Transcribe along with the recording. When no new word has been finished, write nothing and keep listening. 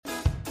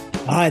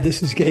Hi,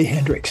 this is Gay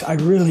Hendricks. I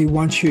really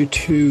want you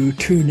to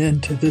tune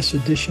in to this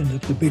edition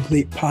of the Big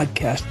Leap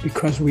podcast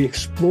because we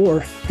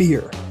explore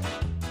fear.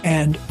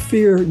 And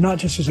fear, not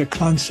just as a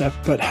concept,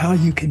 but how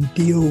you can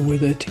deal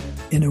with it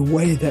in a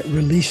way that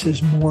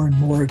releases more and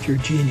more of your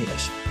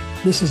genius.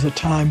 This is a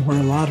time where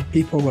a lot of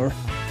people are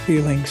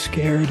feeling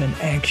scared and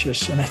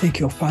anxious, and I think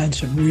you'll find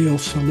some real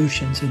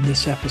solutions in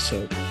this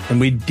episode.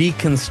 And we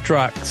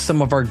deconstruct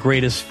some of our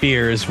greatest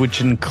fears, which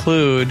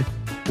include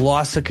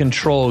loss of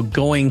control,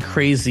 going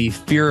crazy,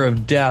 fear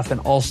of death, and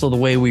also the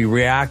way we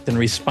react and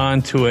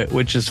respond to it,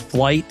 which is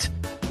flight,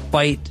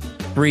 fight,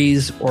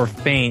 freeze, or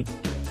faint.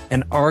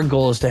 And our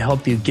goal is to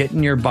help you get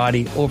in your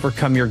body,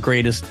 overcome your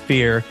greatest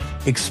fear,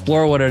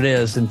 explore what it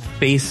is, and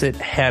face it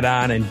head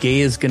on. And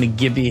Gay is going to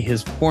give you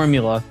his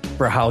formula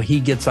for how he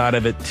gets out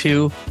of it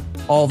too.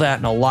 All that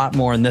and a lot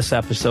more in this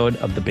episode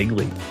of The Big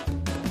Leap.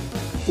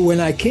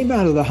 When I came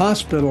out of the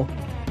hospital,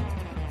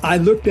 I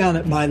looked down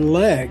at my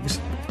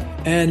legs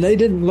and they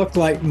didn't look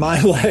like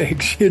my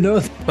legs, you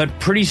know? But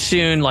pretty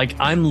soon,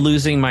 I'm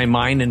losing my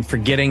mind and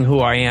forgetting who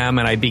I am.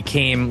 And I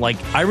became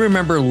I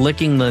remember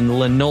licking the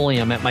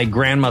linoleum at my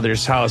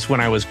grandmother's house when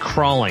I was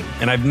crawling.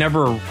 And I've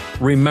never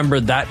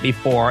remembered that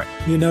before.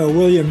 You know,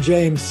 William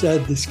James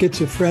said the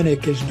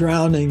schizophrenic is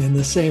drowning in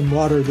the same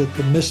water that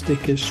the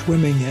mystic is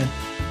swimming in.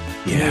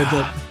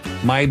 Yeah.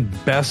 My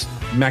best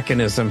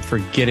mechanism for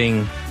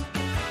getting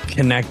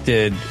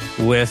connected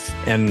with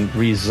and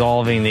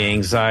resolving the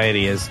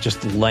anxiety is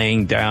just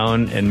laying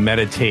down and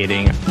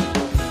meditating.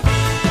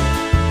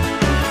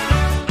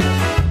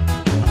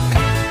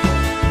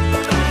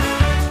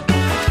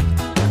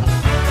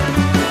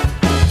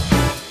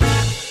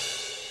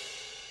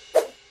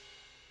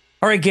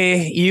 All right,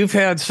 Gay, you've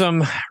had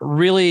some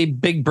really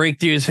big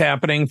breakthroughs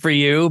happening for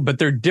you, but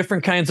they're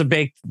different kinds of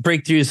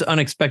breakthroughs,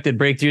 unexpected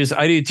breakthroughs.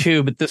 I do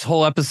too, but this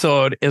whole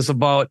episode is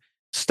about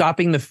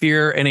stopping the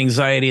fear and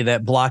anxiety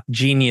that block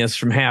genius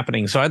from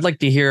happening. So I'd like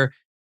to hear,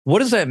 what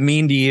does that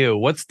mean to you?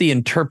 What's the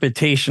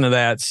interpretation of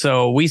that?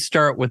 So we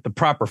start with the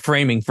proper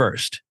framing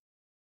first.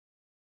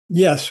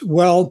 Yes.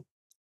 Well,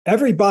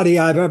 everybody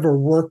I've ever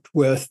worked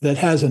with that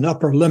has an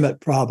upper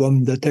limit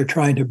problem that they're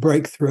trying to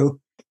break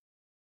through,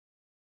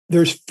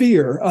 there's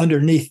fear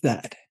underneath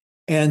that.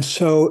 And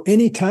so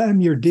anytime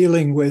you're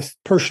dealing with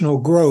personal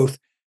growth,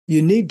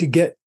 you need to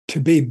get to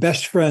be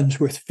best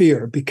friends with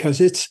fear because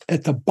it's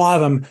at the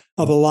bottom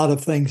of a lot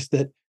of things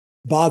that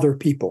bother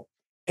people.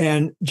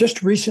 And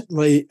just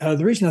recently,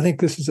 the reason I think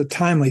this is a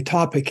timely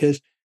topic is,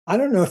 I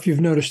don't know if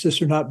you've noticed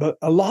this or not, but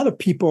a lot of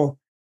people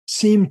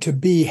seem to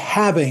be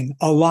having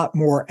a lot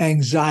more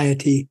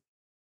anxiety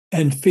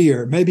and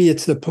fear. Maybe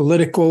it's the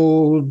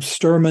political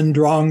Sturm und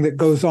Drang that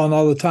goes on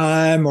all the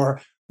time or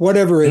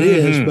whatever it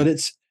is, but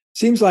it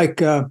seems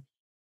like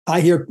I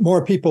hear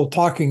more people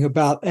talking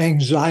about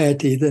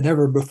anxiety than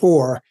ever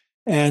before.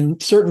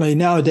 And certainly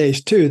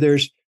nowadays, too,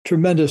 there's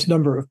tremendous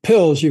number of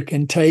pills you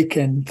can take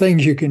and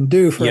things you can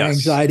do for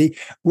anxiety.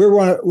 We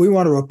want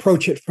to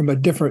approach it from a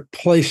different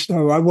place,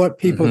 though. I want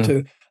people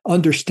to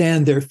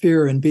understand their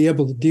fear and be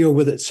able to deal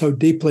with it so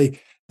deeply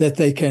that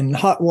they can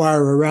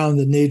hotwire around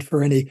the need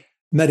for any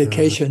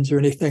medications or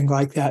anything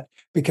like that.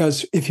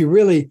 Because if you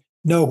really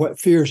know what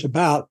fear is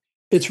about,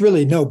 it's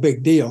really no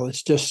big deal.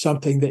 It's just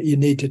something that you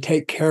need to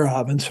take care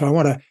of. And so I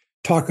want to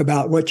talk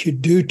about what you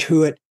do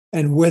to it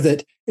and with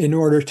it in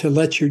order to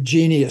let your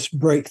genius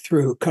break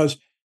through. Because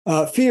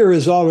fear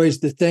is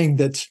always the thing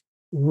that's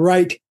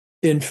right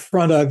in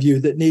front of you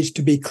that needs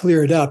to be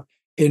cleared up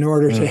in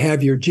order to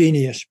have your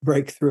genius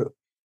break through.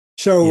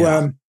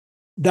 So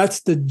that's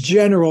the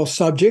general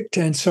subject.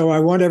 And so I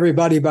want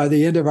everybody by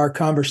the end of our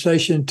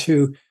conversation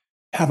to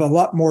have a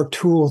lot more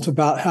tools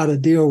about how to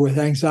deal with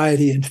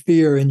anxiety and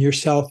fear in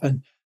yourself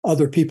and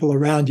other people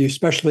around you,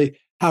 especially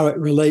how it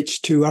relates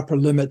to upper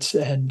limits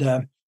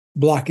and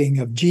blocking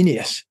of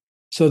genius.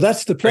 So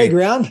that's the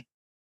playground.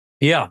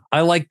 Yeah,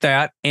 I like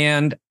that.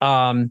 And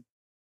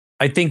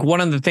I think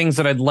one of the things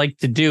that I'd like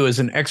to do is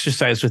an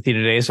exercise with you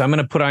today. So I'm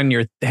going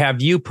to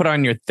have you put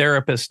on your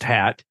therapist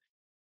hat.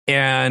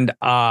 And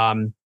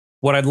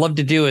what I'd love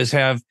to do is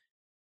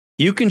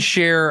you can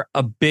share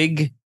a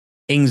big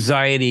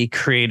anxiety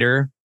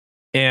creator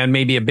and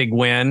maybe a big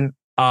win.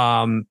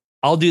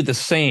 I'll do the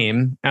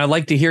same. And I'd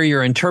like to hear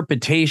your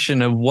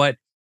interpretation of what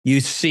you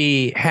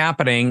see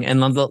happening.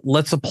 And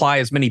let's apply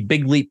as many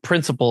big leap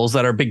principles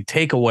that are big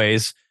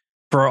takeaways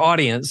for our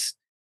audience.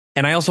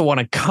 And I also want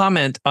to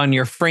comment on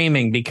your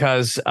framing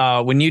because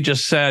when you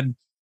just said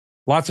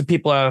lots of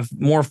people have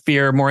more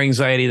fear, more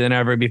anxiety than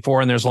ever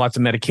before, and there's lots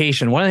of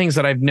medication. One of the things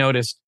that I've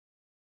noticed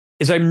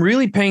is I'm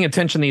really paying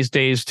attention these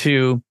days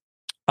to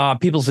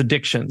people's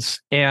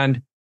addictions.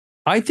 And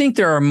I think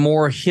there are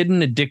more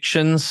hidden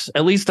addictions,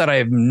 at least that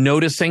I'm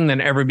noticing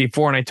than ever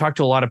before. And I talk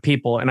to a lot of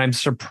people, and I'm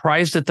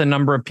surprised at the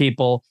number of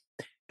people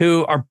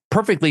who are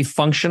perfectly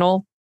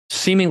functional,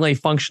 seemingly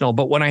functional.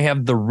 But when I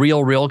have the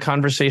real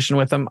conversation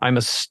with them, I'm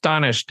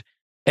astonished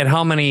at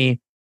how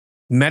many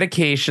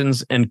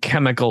medications and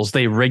chemicals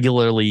they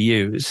regularly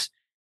use.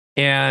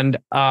 And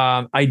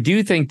I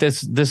do think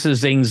this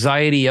is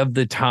anxiety of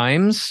the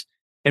times.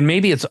 And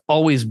maybe it's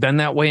always been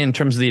that way in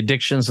terms of the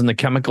addictions and the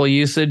chemical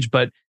usage,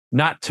 but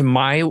not to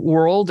my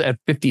world. At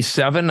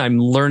 57, I'm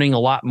learning a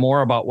lot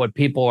more about what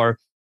people are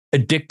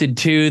addicted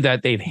to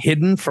that they've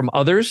hidden from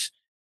others.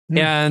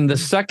 And the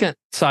second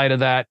side of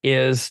that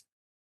is,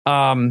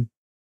 and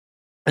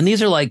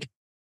these are like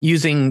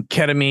using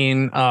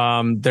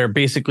ketamine. They're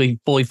basically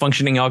fully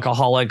functioning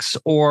alcoholics,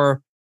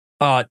 or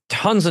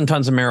tons and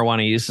tons of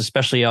marijuana use,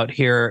 especially out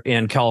here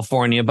in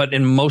California. But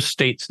in most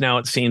states now,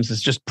 it seems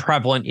it's just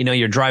prevalent. You know,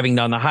 you're driving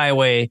down the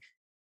highway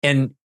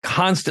and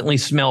constantly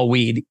smell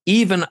weed,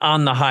 even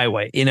on the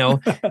highway, you know.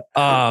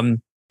 And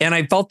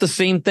I felt the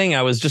same thing.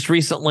 I was just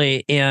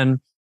recently in,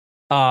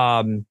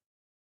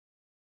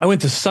 I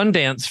went to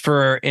Sundance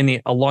for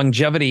a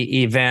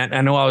longevity event.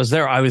 I know I was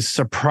there. I was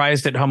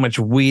surprised at how much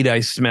weed I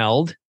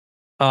smelled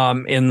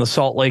in the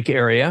Salt Lake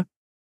area.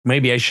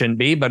 Maybe I shouldn't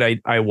be, but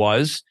I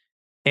was.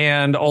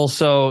 And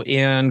also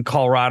in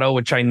Colorado,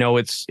 which I know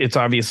it's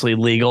obviously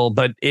legal,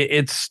 but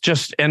it's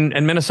just, and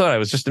Minnesota. I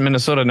was just in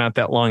Minnesota not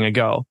that long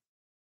ago.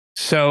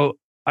 So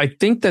I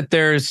think that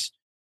there's,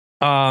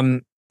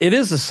 it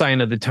is a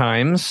sign of the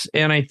times.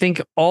 And I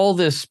think all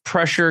this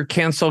pressure,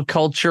 cancel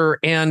culture,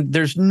 and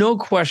there's no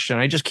question.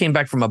 I just came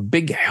back from a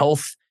big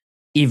health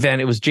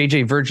event. It was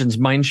JJ Virgin's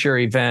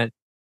Mindshare event.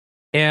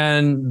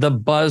 And the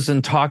buzz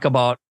and talk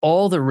about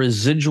all the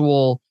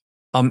residual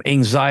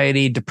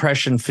anxiety,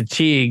 depression,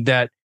 fatigue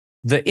that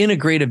the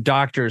integrative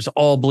doctors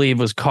all believe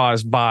was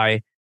caused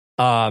by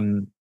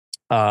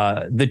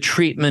the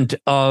treatment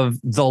of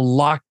the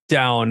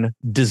lockdown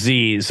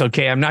disease.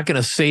 Okay, I'm not going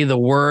to say the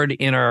word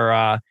in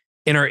our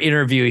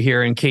interview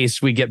here in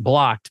case we get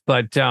blocked,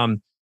 but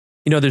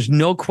there's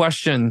no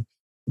question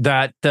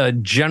that the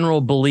general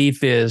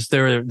belief is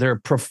there are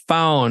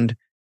profound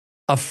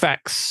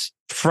effects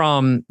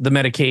from the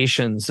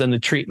medications and the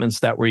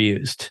treatments that were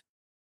used.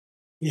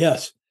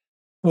 Yes.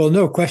 Well,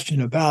 no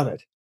question about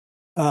it.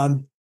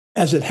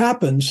 As it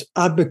happens,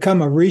 I've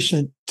become a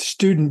recent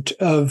student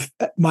of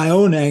my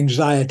own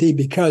anxiety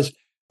because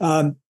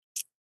our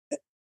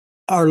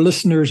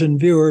listeners and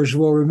viewers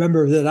will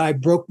remember that I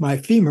broke my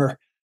femur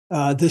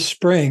this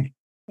spring,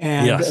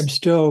 and I'm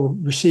still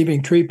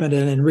receiving treatment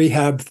and in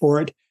rehab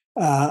for it.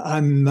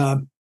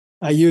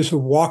 I use a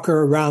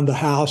walker around the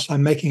house.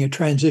 I'm making a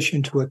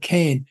transition to a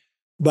cane,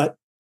 but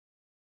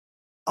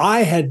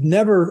I had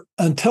never,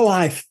 until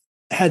I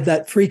had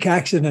that freak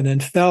accident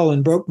and fell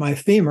and broke my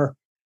femur,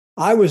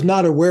 I was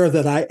not aware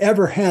that I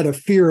ever had a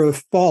fear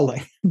of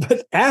falling.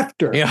 But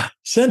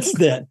since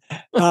then,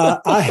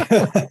 I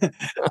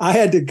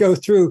had to go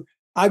through.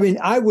 I mean,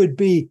 I would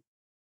be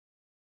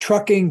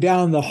trucking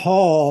down the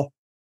hall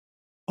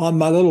on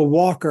my little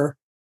walker,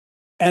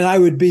 and I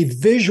would be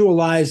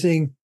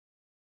visualizing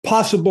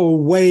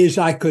possible ways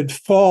I could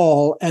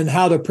fall and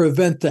how to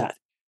prevent that.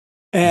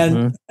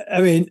 And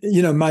I mean,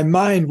 my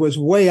mind was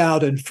way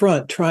out in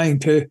front trying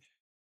to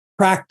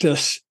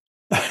practice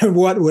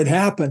what would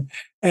happen.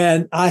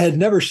 And I had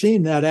never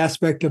seen that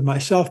aspect of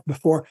myself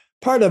before.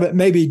 Part of it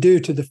may be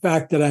due to the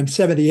fact that I'm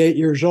 78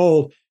 years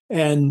old,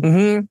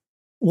 and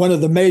one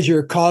of the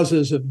major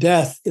causes of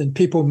death in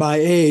people my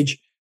age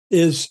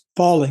is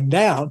falling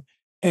down.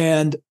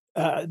 And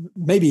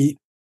maybe,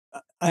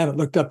 I haven't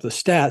looked up the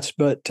stats,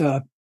 but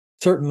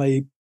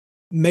certainly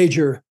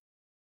major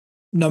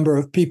number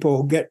of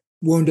people get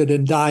wounded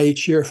and die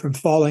each year from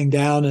falling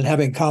down and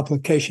having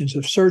complications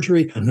of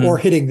surgery or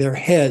hitting their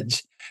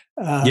heads.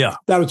 That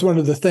was one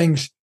of the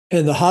things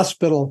in the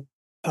hospital.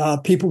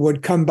 People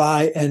would come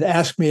by and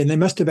ask me, and they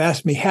must have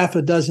asked me half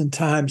a dozen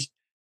times,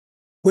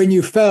 when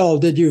you fell,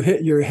 did you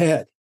hit your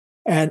head?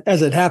 And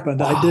as it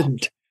happened, I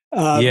didn't.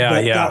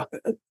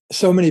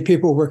 So many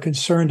people were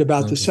concerned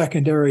about the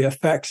secondary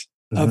effects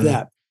of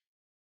that.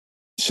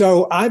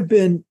 So I've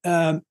been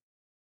kind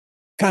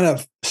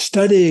of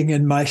studying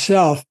in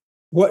myself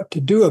what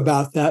to do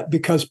about that,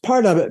 because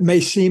part of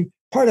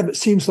it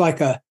seems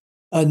like a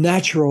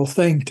natural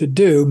thing to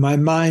do. My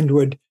mind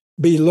would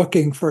be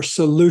looking for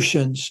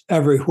solutions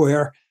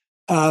everywhere.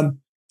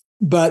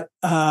 But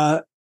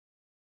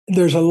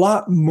there's a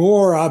lot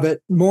more of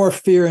it, more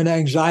fear and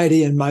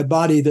anxiety in my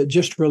body that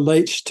just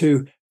relates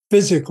to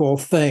physical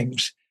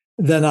things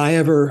than I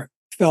ever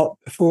felt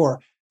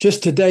before.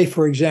 Just today,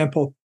 for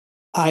example,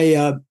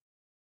 I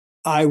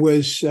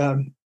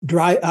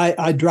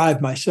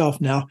drive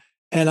myself now,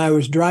 and I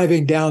was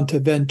driving down to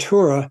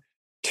Ventura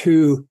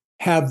to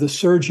have the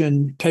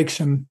surgeon take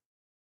some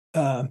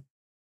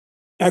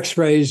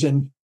x-rays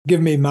and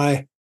give me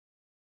my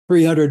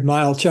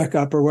 300-mile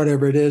checkup or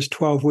whatever it is,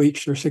 12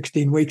 weeks or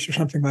 16 weeks or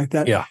something like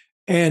that. Yeah.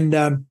 And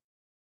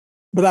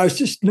but I was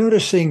just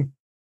noticing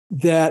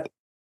that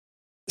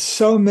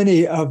so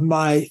many of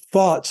my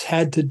thoughts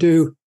had to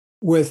do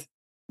with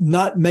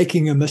not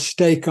making a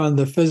mistake on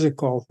the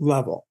physical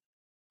level.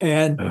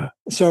 And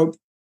so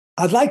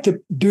I'd like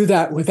to do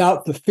that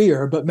without the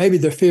fear, but maybe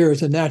the fear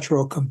is a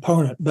natural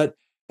component. But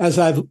as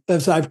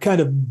I've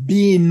kind of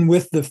been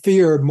with the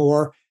fear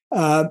more,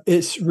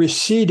 it's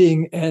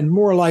receding and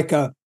more like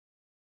a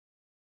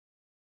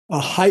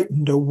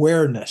heightened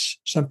awareness,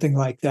 something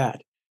like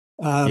that.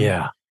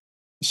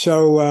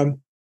 So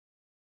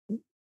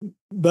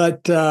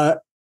but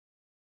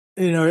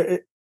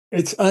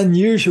it's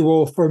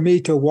unusual for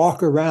me to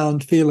walk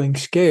around feeling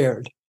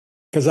scared,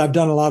 because I've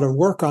done a lot of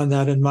work on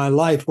that in my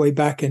life way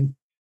back in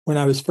when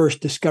I was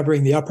first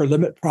discovering the upper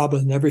limit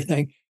problem and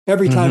everything.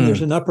 Every time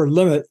there's an upper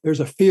limit, there's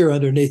a fear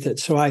underneath it.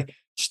 So I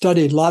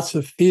studied lots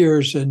of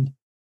fears in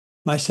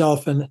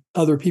myself and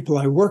other people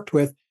I worked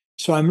with.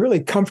 So I'm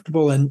really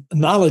comfortable and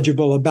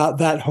knowledgeable about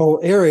that whole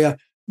area.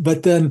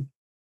 But then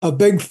a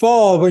big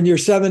fall when you're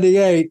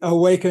 78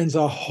 awakens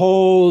a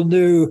whole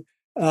new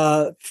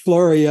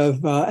flurry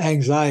of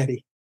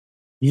anxiety.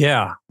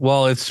 Yeah.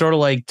 Well, it's sort of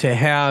like to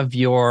have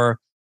your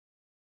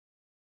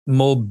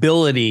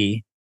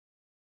mobility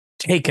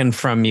taken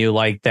from you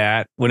like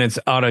that when it's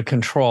out of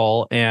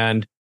control.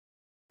 And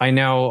I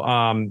know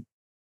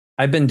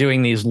I've been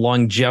doing these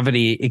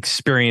longevity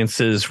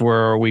experiences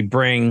where we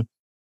bring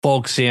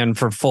folks in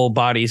for full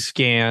body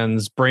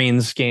scans,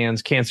 brain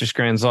scans, cancer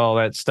scans, all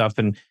that stuff.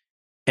 And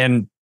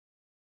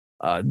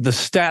the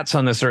stats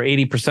on this are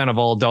 80% of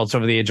all adults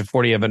over the age of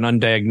 40 have an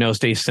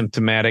undiagnosed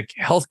asymptomatic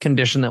health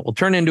condition that will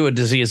turn into a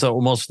disease that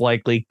will most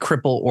likely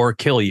cripple or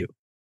kill you.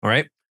 All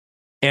right.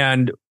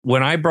 And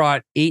when I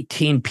brought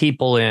 18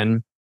 people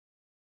in,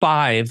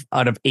 5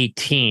 out of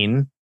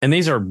 18, and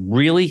these are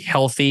really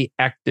healthy,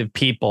 active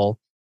people,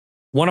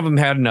 one of them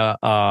had an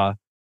undiagnosed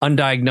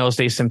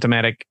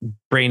asymptomatic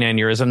brain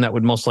aneurysm that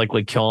would most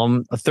likely kill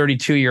him. A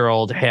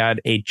 32-year-old had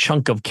a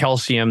chunk of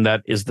calcium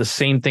that is the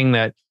same thing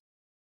that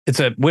it's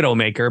a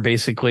widowmaker,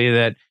 basically,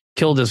 that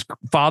killed his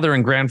father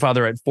and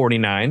grandfather at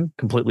 49,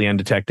 completely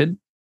undetected.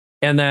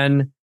 And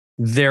then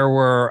there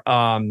were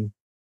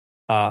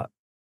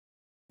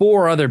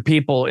 4 other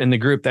people in the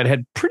group that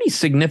had pretty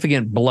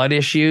significant blood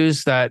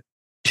issues that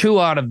 2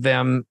 out of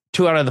the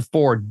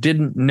 4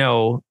 didn't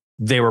know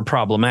they were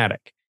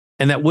problematic,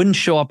 and that wouldn't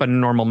show up in a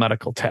normal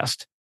medical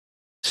test.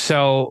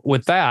 So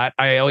with that,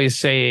 I always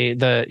say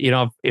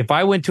if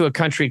I went to a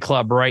country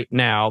club right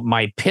now,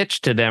 my pitch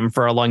to them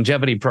for a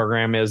longevity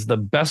program is the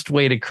best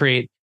way to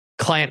create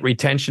client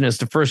retention is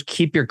to first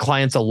keep your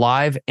clients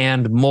alive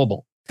and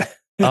mobile.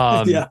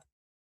 Yeah.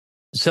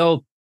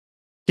 So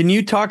can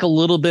you talk a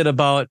little bit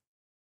about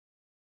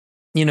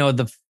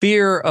the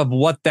fear of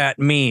what that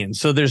means?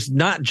 So there's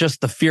not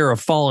just the fear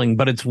of falling,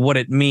 but it's what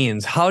it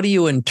means. How do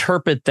you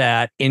interpret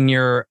that in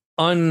your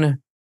unprocessed,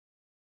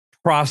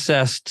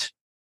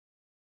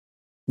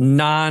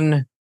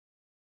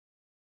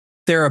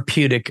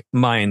 non-therapeutic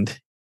mind?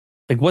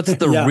 Like, what's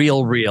the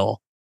real?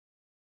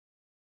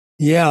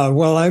 Yeah.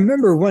 Well, I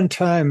remember one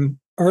time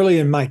early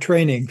in my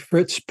training,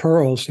 Fritz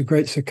Perls, the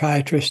great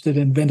psychiatrist that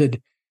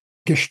invented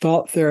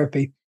Gestalt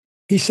therapy,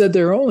 he said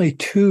there are only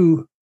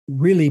 2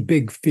 really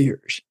big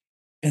fears,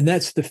 and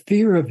that's the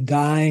fear of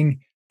dying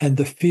and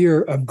the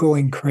fear of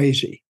going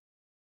crazy.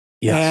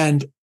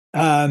 Yes.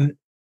 And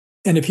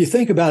if you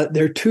think about it,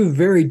 they're 2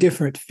 very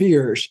different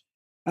fears.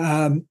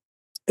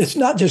 It's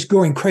not just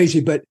going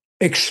crazy, but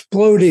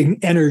exploding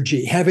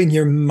energy, having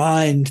your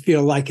mind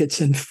feel like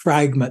it's in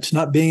fragments,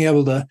 not being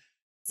able to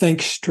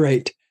think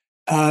straight.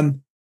 My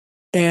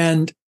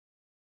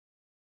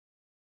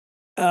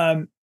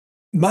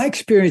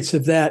experience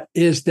of that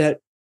is that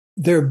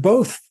they're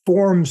both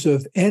forms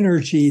of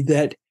energy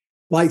that,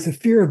 like the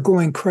fear of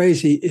going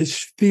crazy,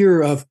 is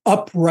fear of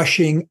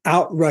uprushing,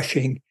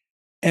 outrushing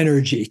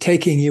energy,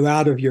 taking you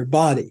out of your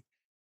body.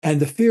 And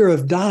the fear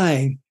of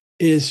dying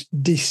is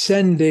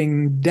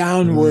descending,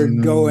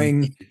 downward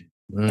going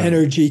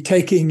energy,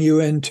 taking you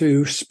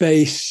into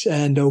space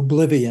and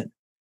oblivion.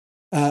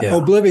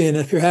 Oblivion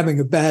if you're having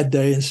a bad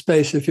day, and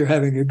space if you're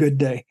having a good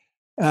day.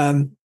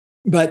 There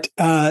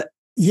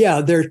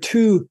are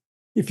 2.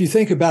 If you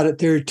think about it,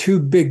 there are 2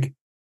 big.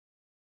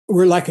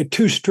 We're like a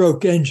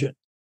 2-stroke engine.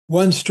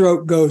 One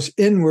stroke goes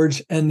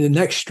inwards, and the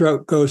next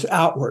stroke goes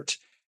outwards.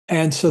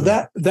 And so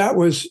that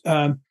was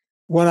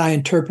what I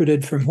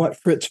interpreted from what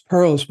Fritz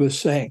Perls was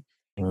saying.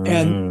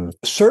 And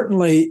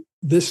certainly,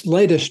 this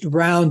latest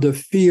round of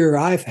fear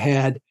I've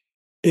had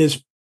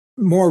is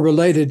more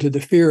related to the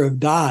fear of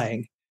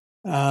dying,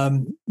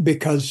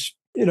 because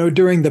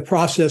during the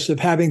process of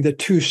having the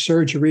 2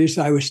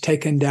 surgeries, I was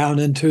taken down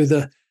into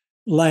the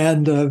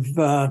land of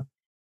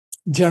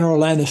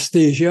general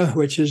anesthesia,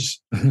 which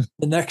is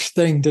the next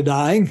thing to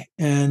dying.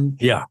 And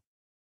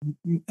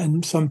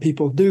some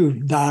people do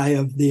die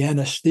of the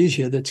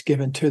anesthesia that's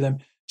given to them.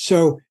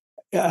 So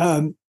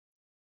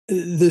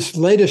this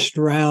latest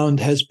round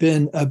has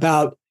been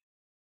about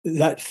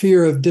that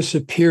fear of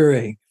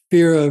disappearing,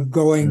 fear of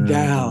going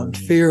down,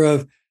 fear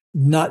of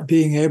not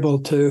being able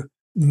to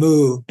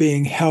move,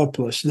 being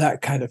helpless,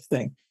 that kind of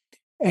thing.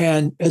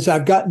 And as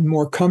I've gotten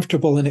more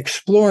comfortable in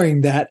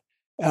exploring that,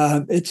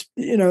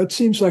 it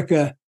seems like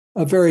a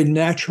very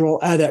natural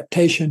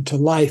adaptation to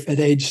life at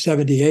age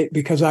 78,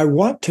 because I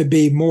want to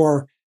be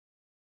more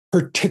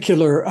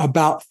particular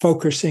about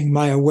focusing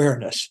my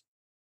awareness.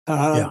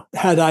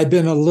 Had I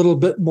been a little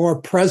bit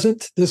more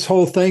present, this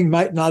whole thing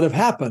might not have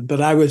happened. But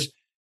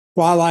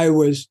while I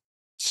was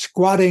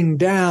squatting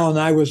down,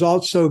 I was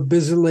also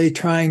busily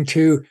trying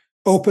to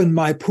open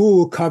my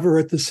pool cover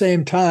at the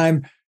same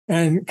time,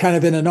 and kind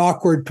of in an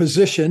awkward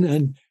position,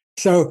 and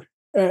So,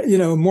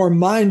 more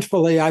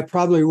mindfully, I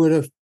probably would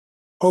have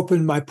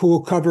opened my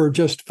pool cover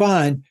just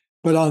fine.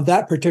 But on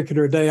that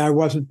particular day, I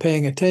wasn't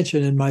paying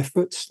attention and my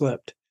foot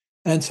slipped.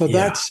 And so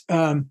that's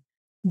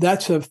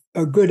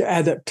a good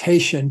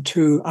adaptation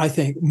to, I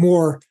think,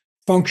 more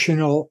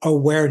functional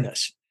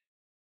awareness.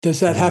 Does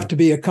that have to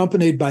be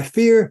accompanied by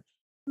fear?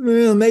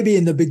 Well, maybe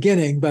in the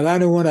beginning, but I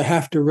don't want to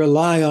have to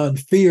rely on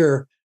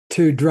fear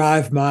to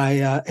drive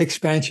my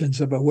expansions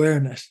of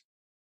awareness.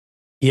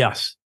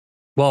 Yes.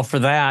 Well, for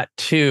that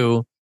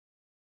too,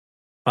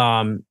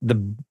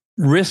 the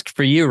risk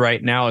for you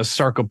right now is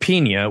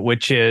sarcopenia,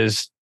 which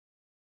is,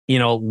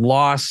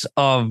 loss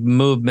of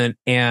movement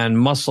and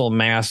muscle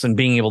mass and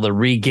being able to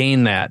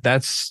regain that.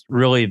 That's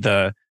really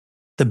the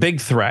big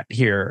threat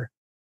here.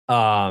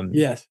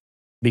 Yes.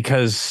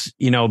 Because,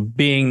 not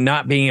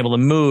being able to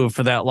move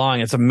for that long,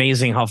 it's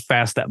amazing how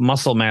fast that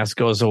muscle mass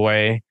goes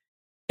away.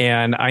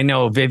 And I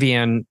know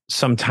Vivian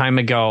some time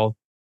ago,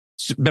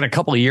 it's been a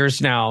couple of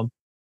years now,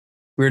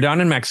 we were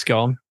down in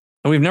Mexico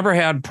and we've never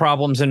had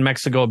problems in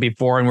Mexico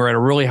before. And we're at a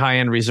really high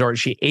end resort.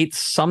 She ate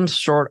some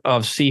sort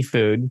of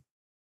seafood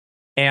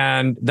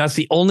and that's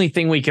the only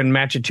thing we can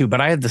match it to.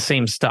 But I had the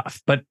same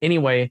stuff. But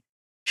anyway,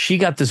 she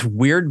got this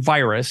weird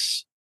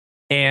virus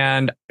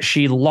and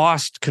she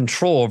lost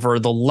control over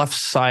the left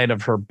side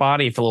of her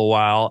body for a little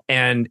while.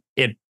 And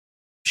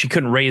she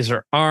couldn't raise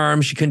her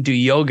arms. She couldn't do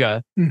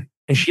yoga.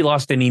 And she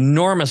lost an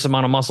enormous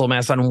amount of muscle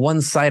mass on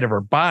one side of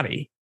her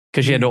body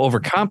because she had to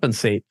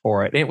overcompensate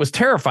for it. And it was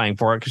terrifying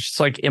for her because she's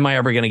like, am I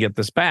ever going to get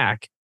this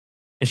back?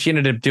 And she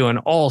ended up doing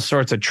all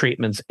sorts of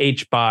treatments,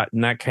 HBOT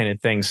and that kind of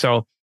thing.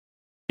 So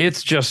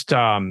it's just,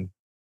 and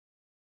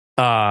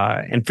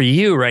for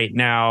you right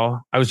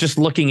now, I was just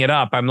looking it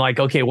up. I'm like,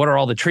 okay, what are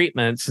all the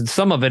treatments? And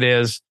some of it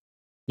is,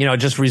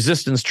 just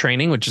resistance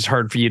training, which is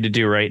hard for you to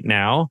do right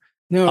now.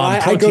 No,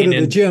 I go to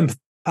the gym.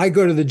 I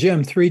go to the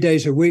gym 3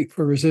 days a week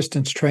for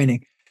resistance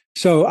training.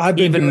 So I've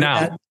been even doing now.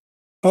 that.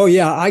 Oh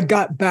yeah, I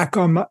got back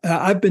on.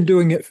 I've been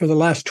doing it for the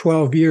last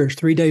 12 years,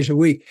 3 days a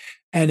week.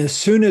 And as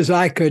soon as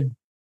I could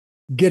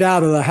get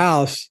out of the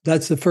house,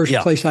 that's the first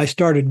place I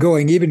started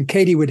going. Even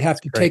Katie would have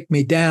to take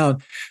me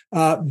down.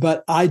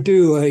 But I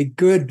do a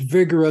good,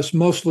 vigorous,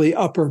 mostly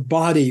upper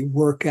body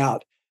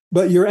workout.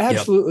 But you're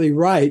absolutely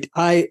right.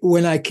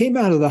 When I came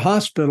out of the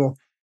hospital,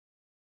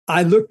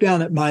 I looked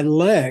down at my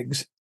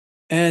legs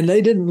and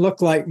they didn't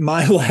look like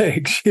my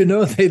legs. They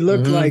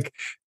looked like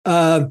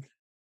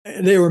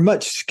they were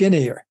much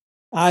skinnier.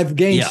 I've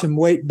gained some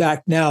weight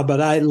back now,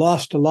 but I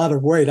lost a lot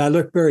of weight. I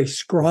looked very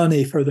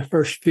scrawny for the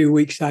first few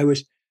weeks I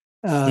was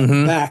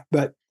back.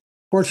 But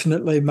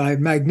fortunately, my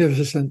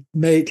magnificent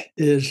mate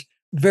is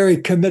very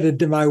committed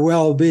to my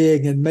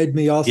well-being and made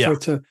me all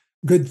sorts of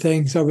good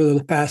things over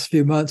the past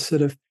few months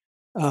that have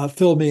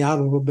filled me out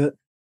a little bit.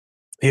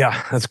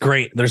 Yeah, that's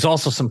great. There's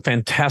also some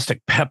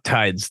fantastic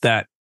peptides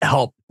that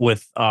help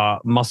with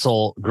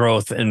muscle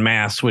growth and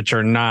mass, which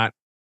are not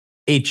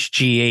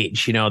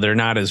HGH. They're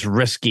not as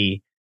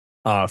risky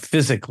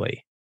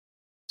physically.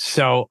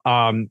 So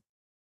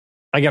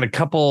I got a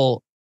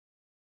couple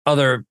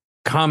other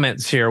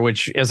comments here,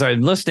 which as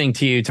I'm listening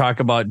to you talk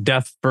about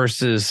death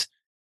versus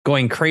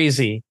going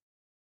crazy,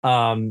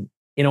 when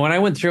I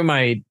went through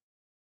my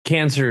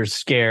cancer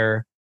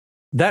scare,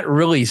 that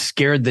really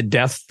scared the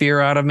death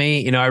fear out of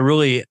me.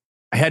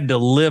 I had to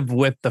live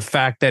with the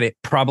fact that it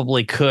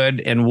probably could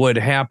and would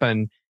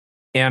happen.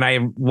 And I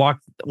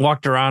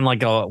walked around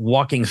like a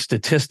walking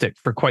statistic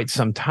for quite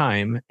some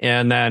time.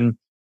 And then,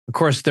 of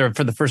course,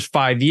 for the first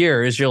 5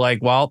 years, you're like,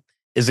 well,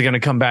 is it going to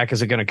come back?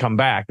 Is it going to come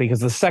back? Because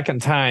the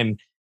second time,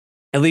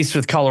 at least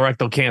with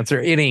colorectal cancer,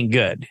 it ain't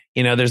good.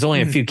 There's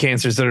only a few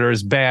cancers that are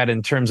as bad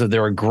in terms of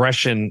their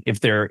aggression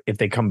if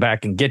they come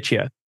back and get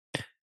you.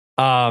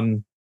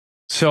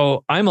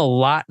 So I'm a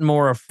lot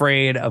more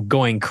afraid of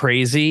going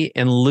crazy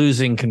and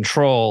losing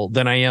control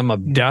than I am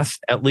of death,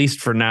 at least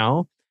for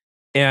now.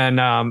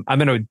 And I'm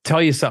going to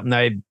tell you something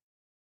that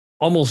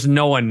almost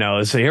no one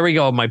knows. So here we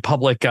go. My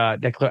public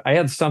declaration. I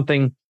had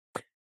something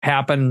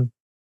happen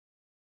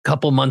a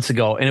couple months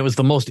ago, and it was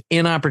the most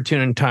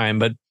inopportune time.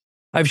 But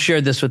I've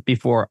shared this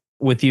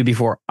with you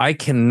before. I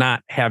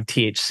cannot have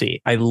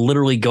THC. I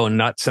literally go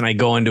nuts, and I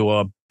go into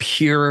a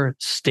pure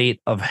state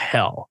of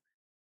hell.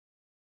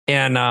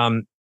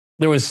 And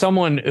there was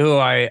someone who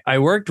I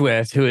worked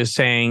with who is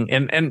saying,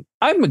 and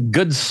I'm a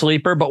good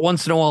sleeper, but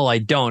once in a while I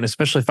don't,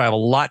 especially if I have a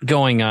lot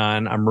going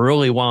on, I'm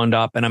really wound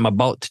up and I'm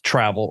about to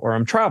travel or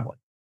I'm traveling.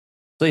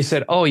 So they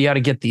said, oh, you got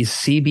to get these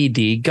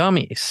CBD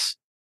gummies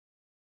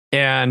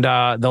and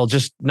they'll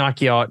just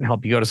knock you out and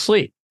help you go to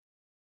sleep.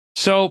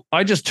 So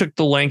I just took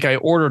the link, I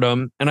ordered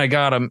them and I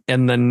got them.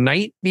 And the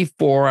night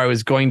before I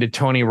was going to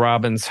Tony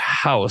Robbins'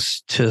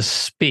 house to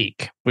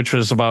speak, which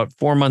was about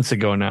 4 months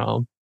ago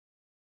now,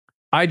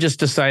 I just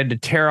decided to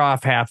tear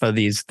off half of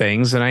these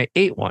things and I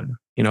ate one,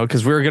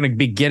 because we were going to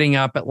be getting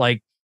up at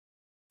like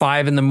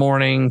 5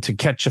 a.m. to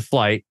catch a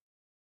flight.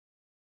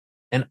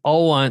 And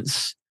all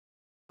once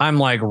I'm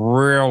like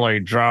really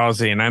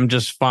drowsy and I'm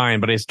just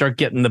fine, but I start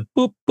getting the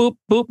boop, boop,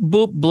 boop,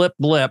 boop, blip,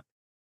 blip.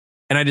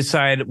 And I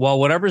decided, well,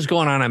 whatever's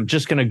going on, I'm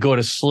just going to go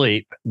to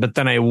sleep. But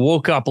then I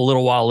woke up a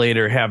little while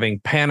later having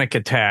panic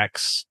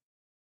attacks.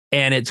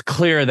 And it's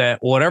clear that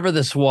whatever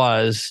this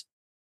was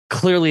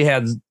clearly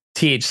had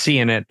THC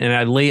in it. And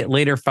I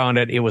later found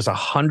out it was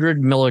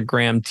 100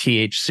 milligram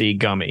THC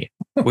gummy,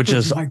 which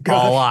is a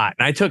lot.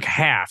 And I took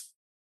half.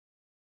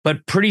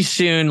 But pretty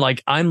soon,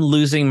 like, I'm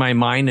losing my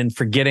mind and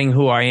forgetting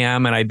who I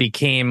am. And I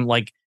became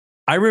like,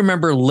 I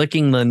remember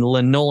licking the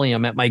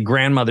linoleum at my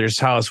grandmother's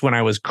house when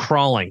I was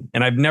crawling.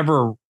 And I've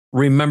never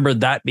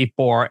remembered that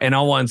before. And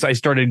all once I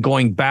started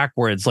going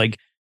backwards, like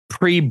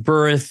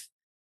pre-birth,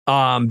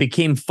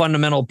 became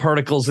fundamental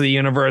particles of the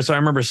universe. I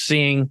remember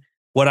seeing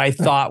what I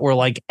thought were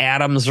like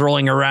atoms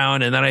rolling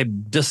around. And then I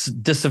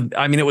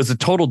I mean, it was a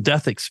total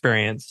death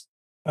experience.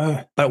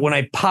 But when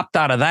I popped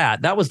out of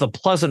that, that was the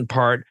pleasant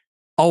part.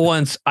 All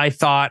once I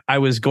thought I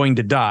was going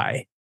to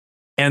die.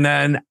 And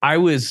then I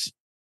was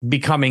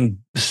becoming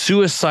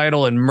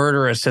suicidal and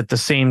murderous at the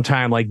same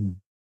time. Like,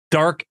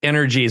 dark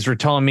energies were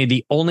telling me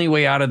the only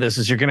way out of this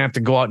is you're going to have to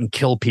go out and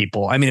kill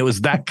people. I mean, it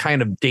was that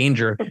kind of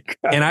danger.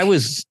 And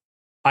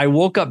I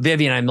woke up,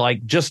 Vivian, I'm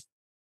like,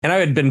 and I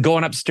had been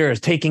going upstairs,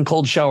 taking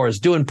cold showers,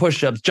 doing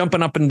push-ups,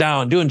 jumping up and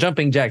down, doing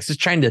jumping jacks, just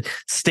trying to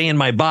stay in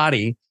my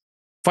body.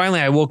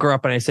 Finally, I woke her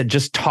up and I said,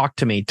 just talk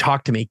to me,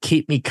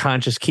 keep me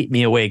conscious, keep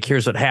me awake.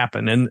 Here's what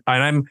happened. And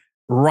I'm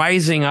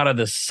rising out of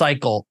this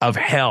cycle of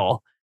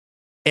hell.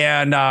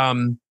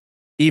 And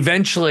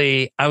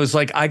eventually I was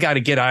like, I got to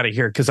get out of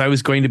here because I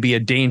was going to be a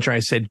danger. I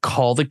said,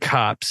 call the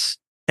cops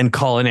and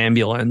call an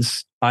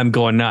ambulance. I'm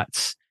going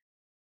nuts.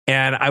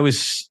 And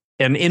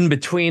in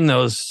between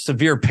those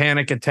severe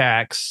panic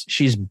attacks,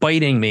 she's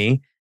biting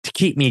me to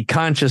keep me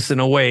conscious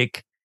and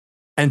awake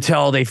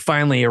until they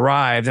finally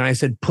arrived. And I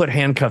said, put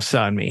handcuffs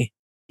on me.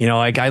 You know,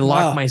 like, I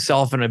locked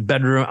myself in a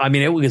bedroom. I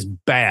mean, it was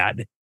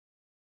bad.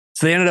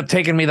 So they ended up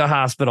taking me to the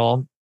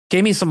hospital,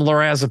 gave me some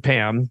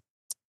lorazepam.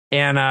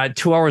 And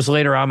 2 hours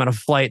later, I'm on a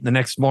flight. And the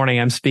next morning,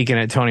 I'm speaking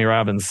at Tony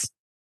Robbins.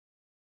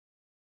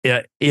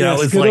 Yeah, you know, it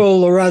was good like,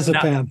 old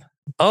lorazepam.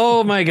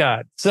 Oh my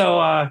God. So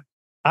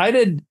I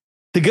did.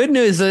 The good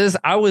news is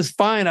I was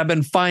fine. I've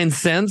been fine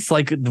since.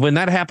 Like, when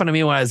that happened to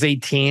me when I was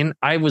 18,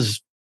 I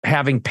was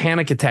having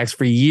panic attacks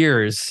for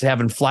years,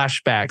 having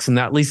flashbacks. And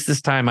at least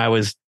this time I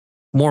was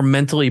more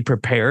mentally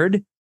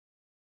prepared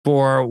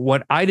for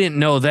what I didn't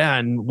know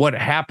then, what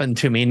happened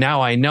to me.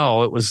 Now I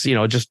know it was, you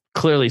know, just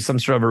clearly some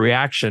sort of a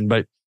reaction.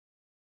 But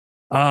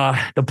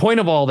the point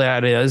of all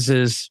that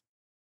is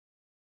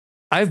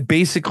I've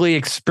basically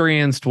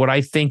experienced what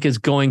I think is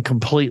going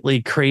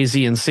completely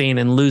crazy, insane,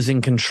 and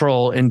losing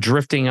control and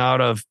drifting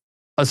out of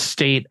a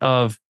state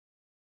of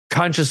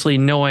consciously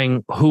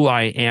knowing who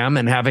I am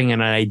and having an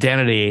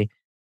identity.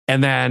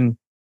 And then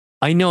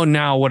I know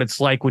now what it's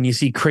like when you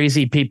see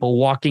crazy people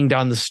walking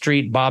down the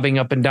street, bobbing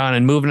up and down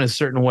and moving a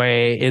certain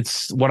way.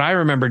 It's what I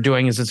remember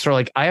doing is it's sort of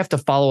like I have to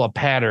follow a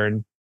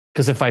pattern,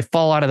 because if I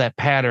fall out of that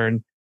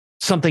pattern,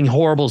 something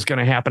horrible is going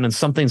to happen and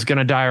something's going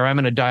to die, or I'm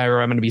going to die,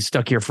 or I'm going to be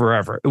stuck here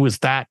forever. It was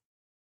that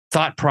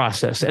thought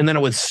process. And then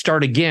it would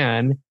start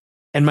again.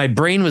 And my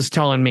brain was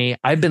telling me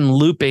I've been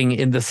looping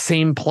in the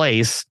same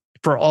place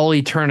for all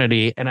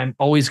eternity, and I'm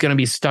always going to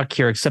be stuck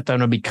here, except I'm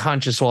going to be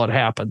conscious while it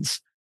happens.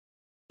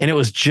 And it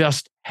was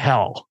just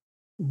hell.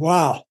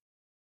 Wow.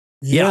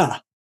 Yeah.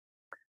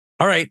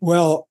 All right.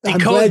 Well, I'm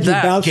glad you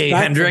that, bounced Gay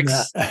back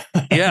Hendricks. from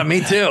that. Yeah,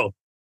 me too.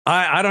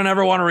 I don't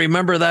ever want to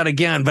remember that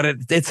again, but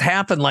it's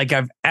happened. Like,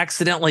 I've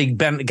accidentally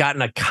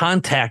gotten a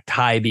contact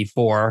high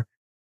before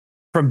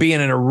from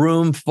being in a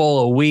room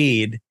full of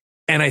weed,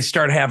 and I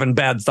start having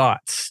bad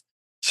thoughts.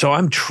 So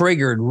I'm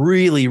triggered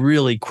really,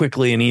 really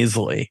quickly and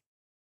easily.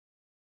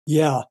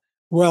 Yeah.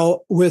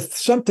 Well, with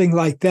something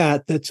like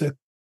that, that's a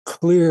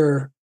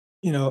clear,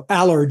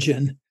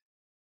 allergen.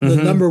 The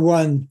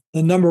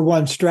number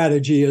one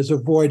strategy is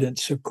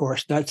avoidance. Of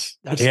course, that's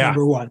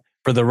number one.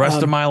 For the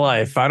rest of my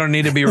life, I don't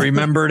need to be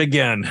remembered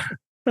again.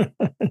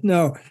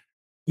 No,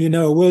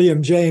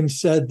 William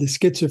James said the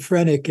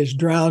schizophrenic is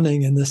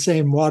drowning in the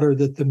same water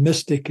that the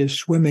mystic is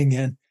swimming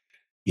in.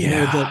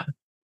 That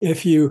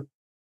if you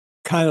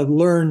kind of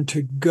learn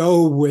to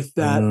go with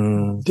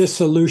that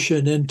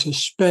dissolution into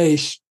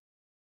space,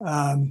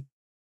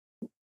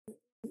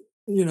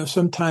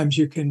 sometimes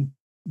you can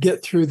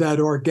get through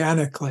that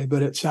organically,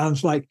 but it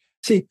sounds like,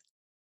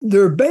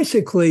 there are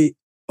basically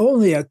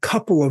only a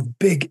couple of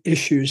big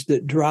issues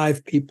that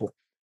drive people.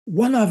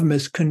 One of them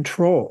is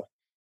control.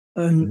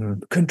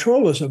 And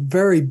control is a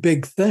very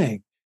big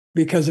thing,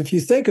 because if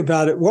you think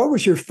about it, what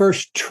was your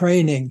first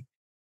training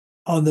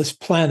on this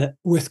planet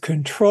with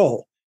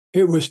control?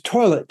 It was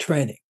toilet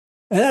training.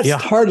 And that's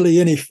hardly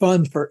any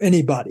fun for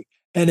anybody.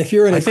 And if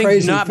you're in a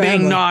crazy not family,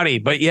 being naughty,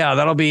 but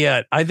that'll be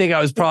it. I think I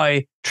was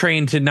probably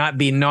trained to not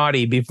be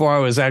naughty before I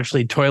was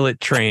actually toilet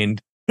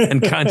trained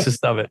and conscious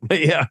of it. But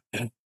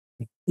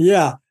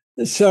yeah.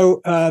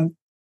 So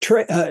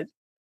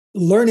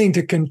learning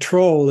to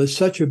control is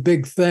such a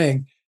big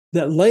thing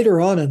that later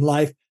on in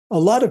life, a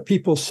lot of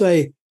people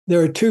say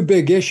there are two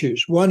big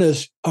issues. One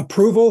is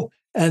approval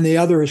and the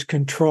other is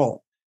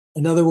control.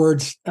 In other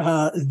words,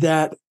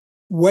 that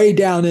way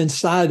down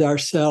inside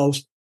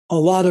ourselves, a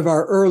lot of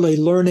our early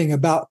learning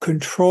about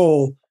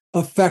control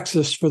affects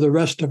us for the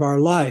rest of our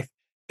life.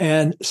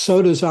 And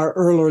so does our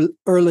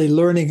early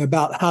learning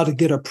about how to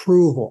get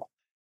approval.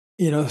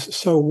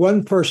 So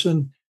one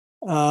person,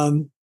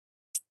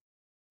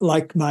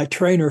 like my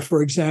trainer,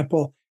 for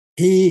example,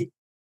 he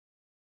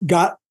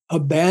got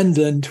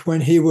abandoned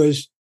when he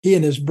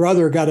and his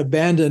brother got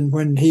abandoned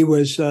when he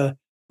was a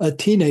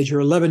teenager,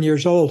 11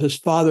 years old. His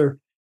father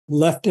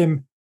left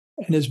him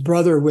and his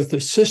brother with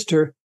his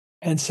sister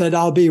and said,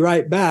 "I'll be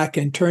right back."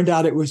 And turned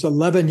out it was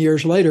 11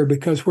 years later,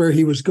 because where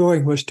he was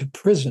going was to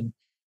prison.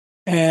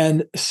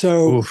 And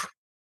so,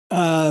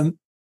 but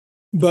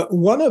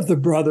one of the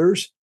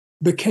brothers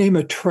became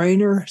a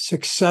trainer,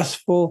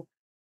 successful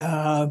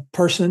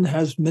person,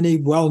 has many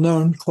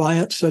well-known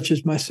clients such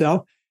as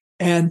myself.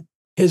 And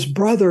his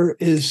brother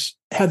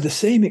had the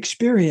same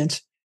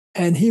experience,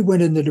 and he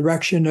went in the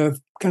direction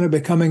of kind of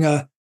becoming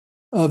a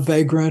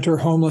vagrant or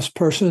homeless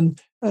person,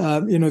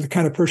 the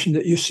kind of person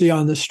that you see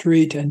on the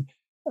street, and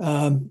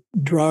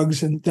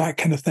drugs and that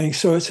kind of thing.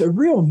 So it's a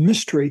real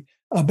mystery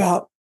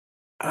about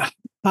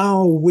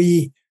how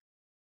we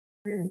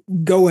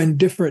go in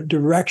different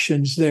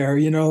directions there.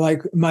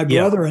 Like my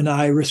brother and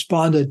I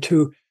responded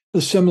to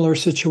a similar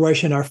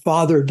situation, our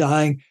father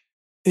dying,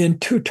 in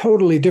two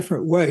totally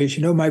different ways.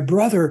 My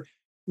brother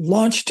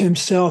launched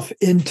himself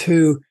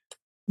into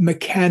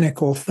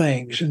mechanical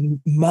things and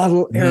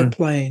model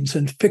airplanes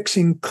and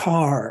fixing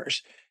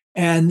cars.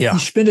 And he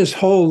spent his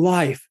whole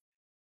life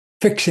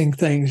fixing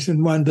things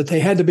but they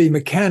had to be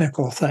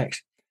mechanical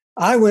things.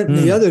 I went in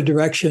the other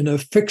direction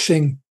of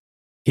fixing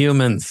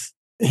humans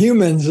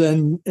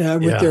and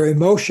with their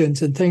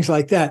emotions and things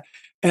like that.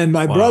 And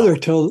my brother,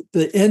 till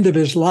the end of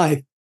his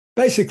life,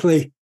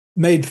 basically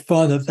made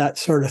fun of that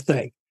sort of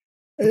thing.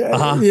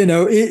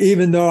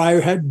 Even though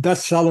I had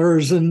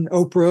bestsellers and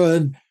Oprah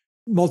and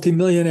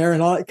multimillionaire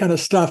and all that kind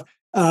of stuff,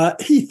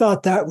 he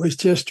thought that was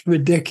just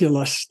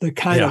ridiculous.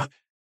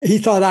 He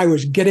thought I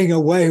was getting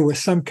away with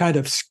some kind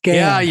of scam.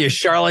 Yeah, you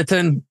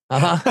charlatan.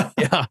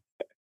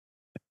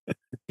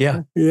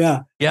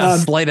 Yeah.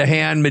 Sleight of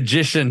hand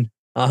magician.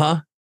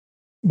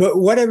 But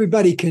what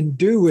everybody can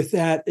do with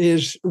that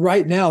is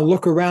right now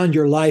look around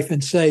your life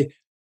and say,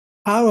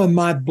 how am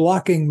I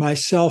blocking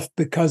myself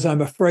because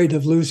I'm afraid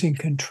of losing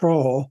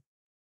control?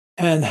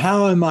 And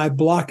how am I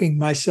blocking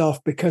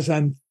myself because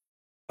I'm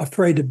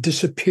afraid of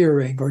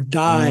disappearing or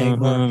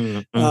dying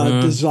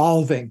or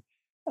dissolving?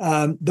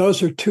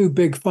 Those are two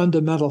big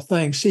fundamental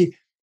things. See,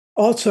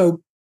 also,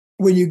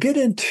 when you get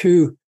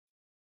into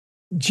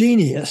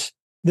genius,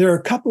 there are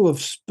a couple of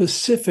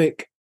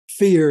specific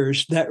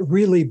fears that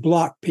really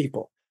block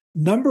people.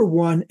 Number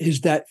one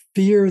is that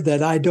fear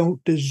that I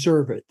don't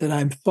deserve it, that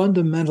I'm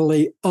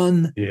fundamentally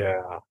unlovable,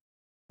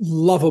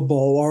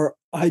 or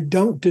I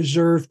don't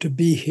deserve to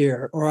be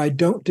here, or I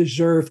don't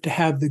deserve to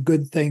have the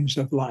good things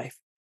of life.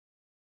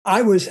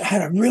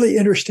 Had a really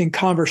interesting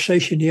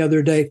conversation the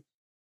other day.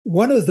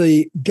 One of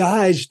the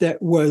guys that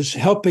was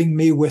helping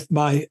me with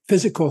my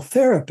physical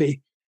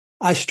therapy,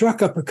 I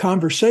struck up a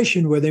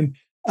conversation with him.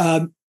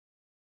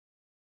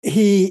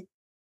 He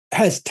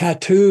has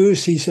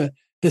tattoos. He's a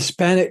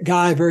Hispanic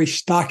guy, very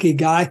stocky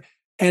guy.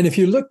 And if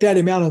you looked at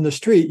him out on the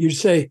street, you'd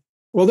say,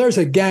 well, there's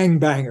a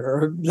gangbanger,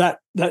 or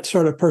that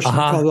sort of person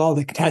called all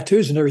the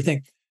tattoos and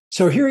everything.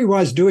 So here he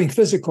was doing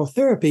physical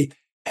therapy.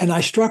 And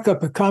I struck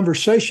up a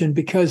conversation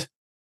because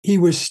he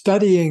was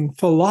studying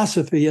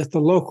philosophy at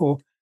the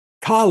local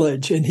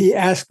college. And he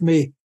asked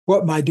me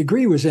what my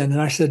degree was in.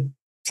 And I said,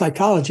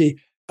 psychology.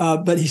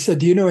 But he said,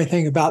 do you know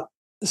anything about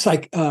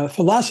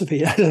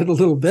philosophy? I said, a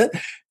little bit.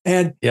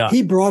 And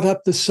he brought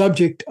up the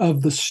subject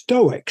of the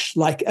Stoics,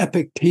 like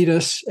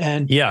Epictetus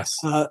and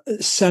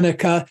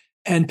Seneca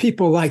and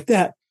people like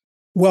that.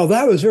 Well,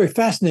 that was very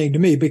fascinating to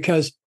me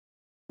because,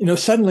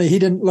 suddenly he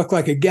didn't look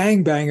like a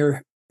gangbanger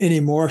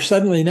anymore.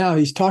 Suddenly now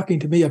he's talking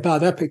to me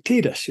about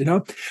Epictetus,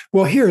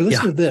 Well, here,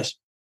 listen to this.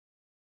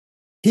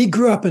 He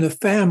grew up in a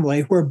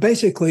family where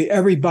basically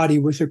everybody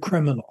was a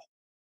criminal.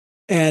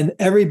 And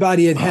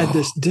everybody had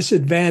this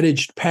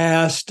disadvantaged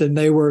past, and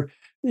they were,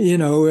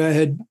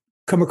 had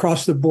come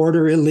across the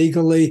border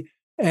illegally.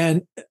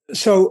 And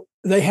so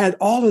they had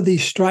all of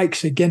these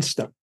strikes against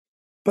them.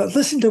 But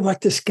listen to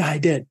what this guy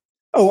did.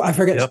 Oh, I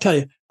forgot to tell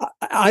you.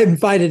 I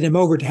invited him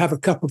over to have a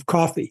cup of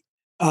coffee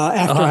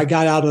after I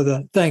got out of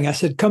the thing. I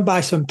said, come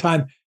by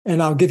sometime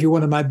and I'll give you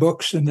one of my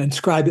books and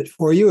inscribe it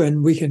for you,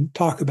 and we can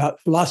talk about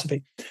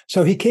philosophy.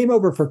 So he came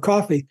over for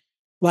coffee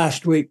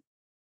last week,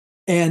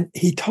 and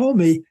he told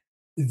me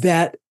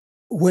that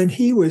when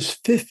he was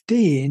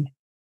 15,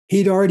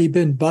 he'd already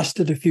been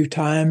busted a few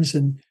times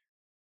and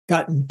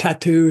gotten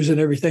tattoos and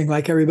everything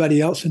like everybody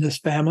else in his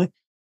family.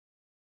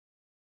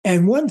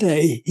 And one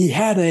day he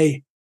had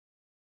a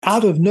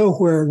out of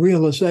nowhere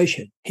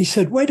realization. He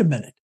said, wait a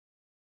minute.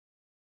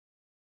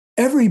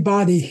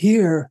 Everybody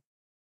here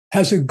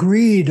has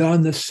agreed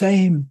on the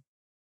same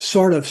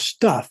sort of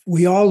stuff.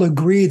 We all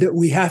agree that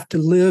we have to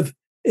live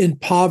in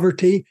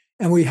poverty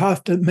and we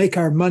have to make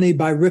our money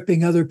by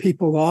ripping other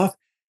people off.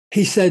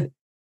 He said,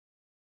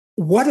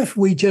 what if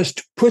we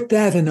just put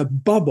that in a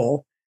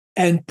bubble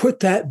and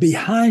put that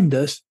behind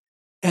us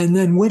and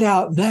then went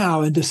out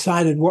now and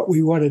decided what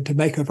we wanted to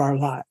make of our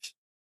lives?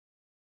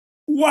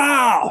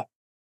 Wow.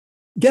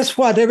 Guess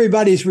what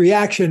everybody's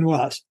reaction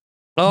was?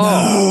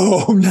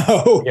 Oh,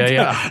 no.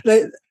 Yeah.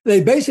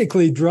 They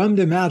basically drummed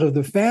him out of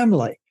the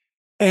family.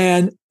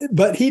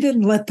 But he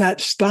didn't let that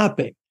stop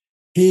him.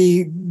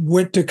 He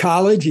went to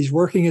college. He's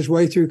working his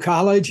way through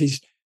college.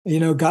 He's,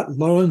 got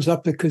loans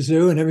up the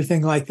kazoo and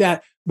everything like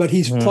that. But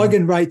he's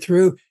plugging right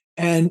through.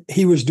 And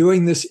he was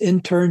doing this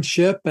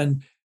internship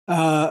and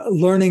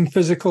learning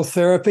physical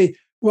therapy.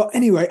 Well,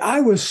 anyway,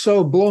 I was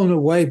so blown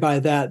away by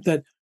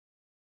that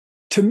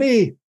to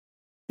me,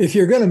 if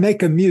you're going to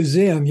make a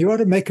museum, you ought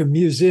to make a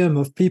museum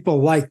of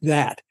people like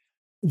that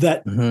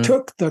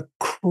took the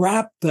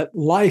crap that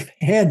life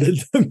handed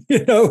them,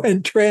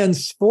 and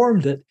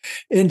transformed it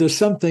into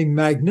something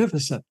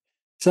magnificent.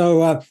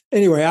 So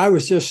anyway, I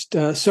was just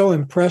so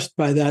impressed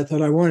by that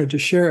I wanted to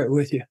share it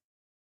with you.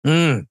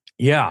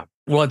 Yeah.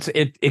 Well,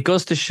 it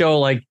goes to show,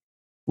 like,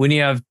 when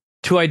you have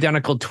two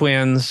identical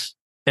twins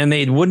and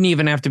they wouldn't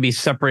even have to be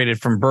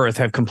separated from birth,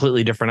 have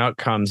completely different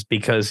outcomes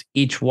because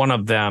each one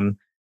of them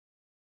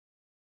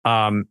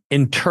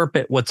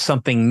interpret what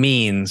something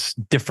means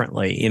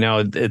differently.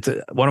 It's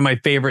one of my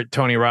favorite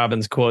Tony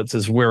Robbins quotes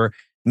is, we're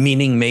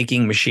meaning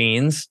making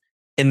machines,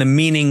 and the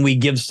meaning we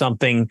give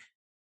something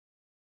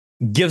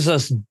gives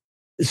us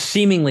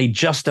seemingly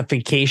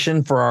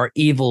justification for our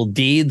evil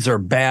deeds or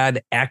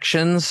bad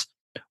actions,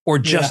 or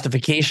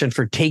justification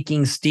for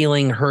taking,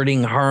 stealing,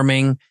 hurting,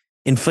 harming,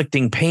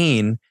 inflicting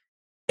pain.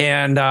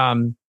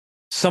 And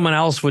someone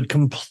else would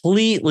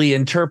completely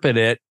interpret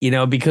it,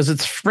 because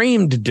it's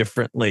framed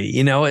differently.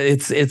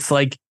 It's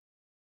like,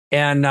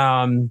 and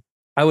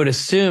I would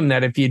assume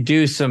that if you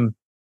do some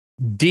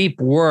deep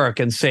work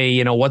and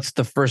say, what's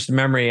the first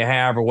memory you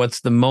have, or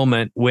what's the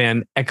moment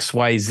when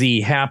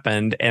XYZ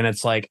happened, and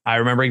it's like, I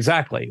remember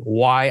exactly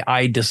why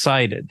I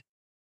decided,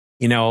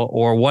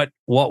 or what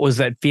was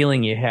that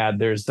feeling you had.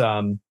 There's,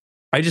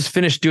 I just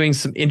finished doing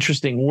some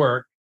interesting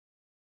work.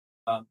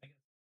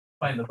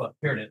 Find the book.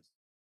 Here it is.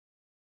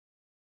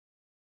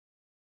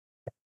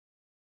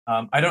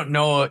 I don't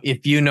know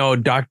if you know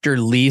Dr.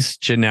 Lise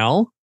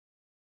Janelle.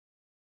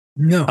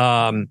 No.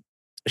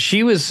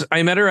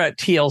 I met her at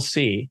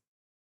TLC.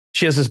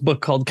 She has this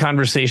book called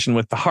Conversation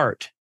with the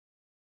Heart.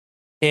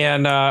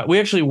 And we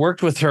actually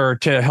worked with her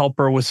to help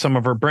her with some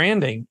of her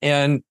branding.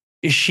 And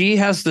she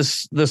has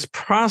this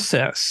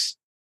process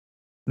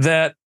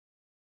that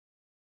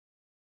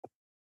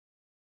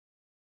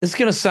is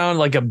going to sound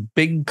like a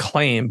big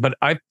claim, but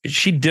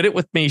she did it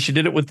with me. She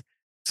did it with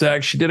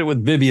Zach. She did it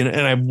with Vivian,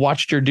 and I've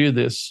watched her do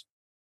this.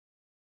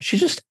 She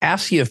just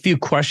asks you a few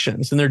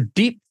questions, and they're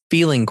deep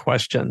feeling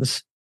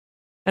questions.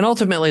 And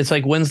ultimately, it's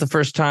like, when's the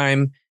first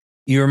time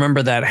you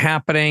remember that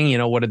happening?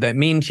 What did that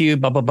mean to you?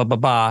 Blah, blah, blah, blah,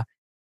 blah.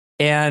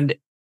 And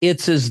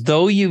it's as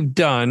though you've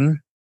done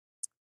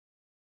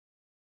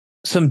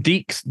some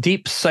deep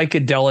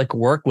psychedelic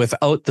work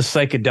without the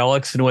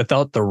psychedelics and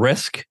without the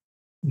risk.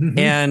 Mm-hmm.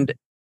 And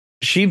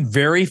she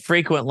very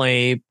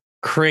frequently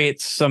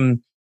creates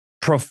some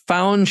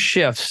profound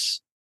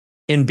shifts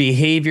in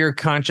behavior,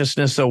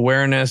 consciousness,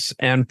 awareness,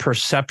 and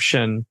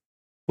perception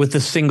with a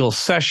single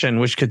session,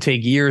 which could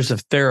take years of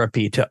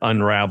therapy to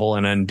unravel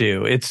and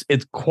undo. It's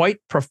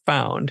quite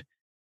profound.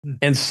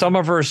 And some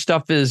of her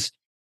stuff is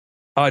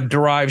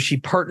derived. She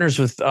partners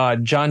with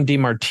John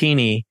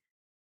DeMartini.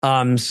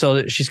 So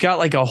that she's got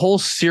like a whole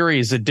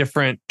series of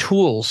different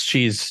tools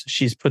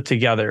she's put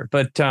together.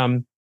 But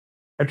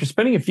after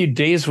spending a few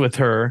days with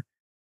her,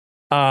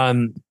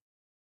 I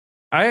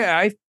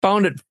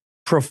found it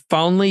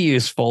profoundly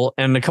useful,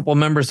 and a couple of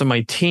members of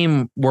my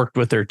team worked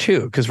with her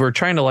too, because we're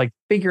trying to like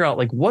figure out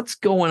like what's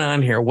going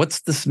on here,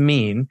 what's this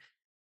mean,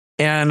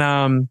 and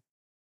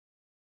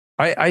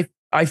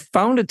I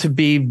found it to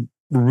be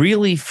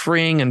really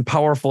freeing and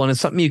powerful, and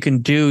it's something you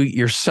can do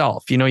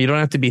yourself. You don't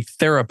have to be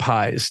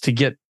therapized to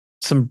get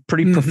some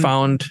pretty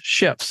profound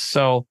shifts.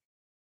 So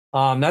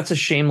that's a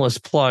shameless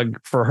plug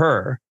for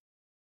her.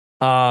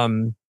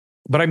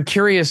 But I'm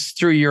curious,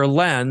 through your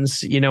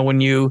lens,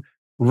 when you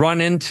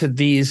run into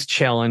these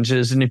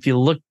challenges, and if you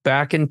look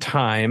back in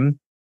time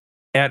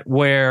at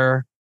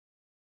where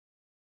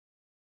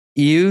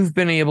you've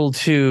been able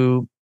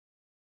to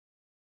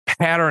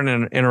pattern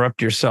and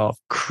interrupt yourself,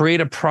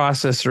 create a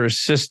process or a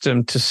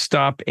system to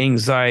stop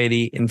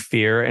anxiety and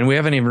fear. And we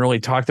haven't even really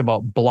talked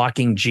about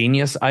blocking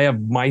genius. I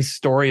have my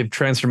story of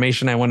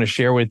transformation I want to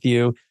share with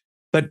you.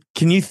 But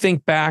can you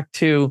think back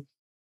to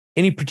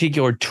any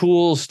particular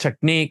tools,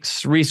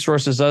 techniques,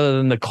 resources other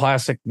than the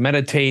classic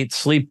meditate,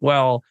 sleep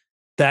well,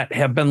 that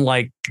have been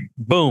like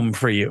boom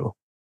for you?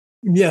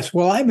 Yes.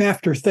 Well, I'm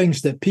after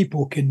things that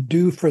people can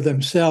do for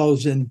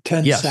themselves in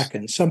 10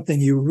 seconds,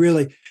 something you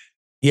really...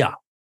 Yeah.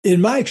 In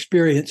my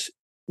experience,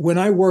 when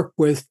I work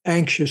with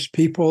anxious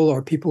people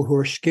or people who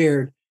are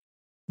scared,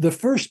 the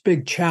first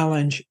big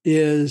challenge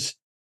is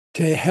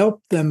to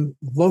help them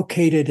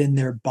locate it in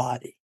their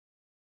body.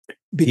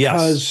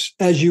 Because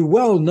as you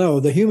well know,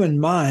 the human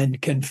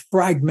mind can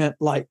fragment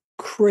like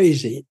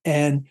crazy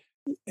and,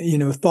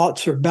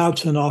 thoughts are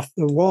bouncing off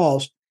the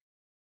walls.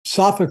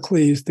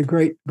 Sophocles, the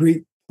great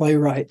Greek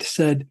playwright,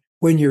 said,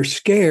 when you're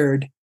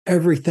scared,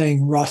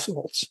 everything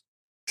rustles.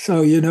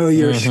 So,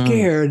 you're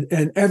scared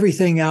and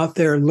everything out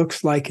there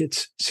looks like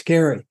it's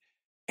scary.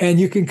 And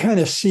you can kind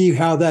of see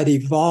how that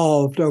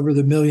evolved over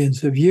the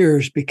millions of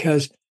years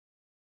because,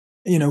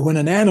 when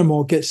an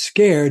animal gets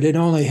scared, it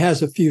only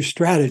has a few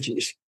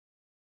strategies.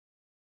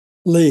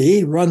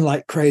 Lee, run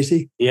like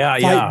crazy.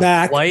 Fight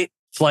back.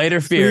 Flight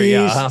or fear.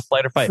 Freeze,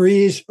 flight or fight.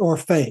 Freeze or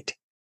faint.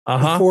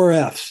 The 4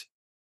 Fs.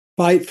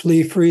 Fight,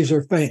 flee, freeze,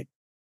 or faint.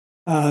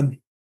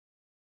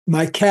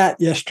 My cat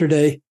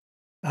yesterday,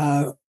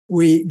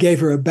 we gave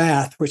her a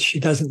bath, which she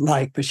doesn't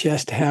like, but she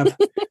has to have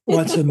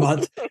once a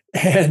month.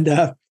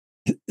 And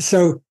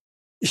so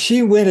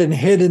she went and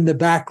hid in the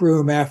back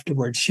room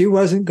afterwards. She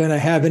wasn't going to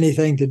have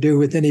anything to do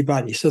with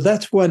anybody. So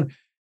that's one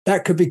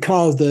that could be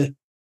called the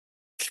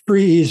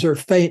freeze or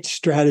faint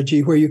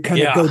strategy, where you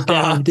kind of go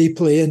down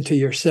deeply into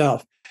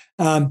yourself.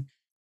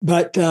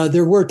 But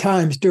there were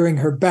times during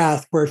her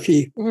bath where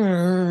she,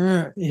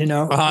 did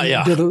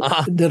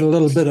a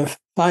little bit of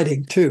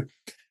fighting too.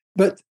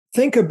 But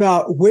think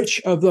about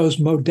which of those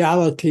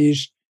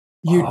modalities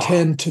you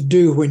tend to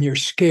do when you're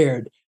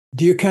scared.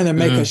 Do you kind of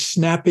make a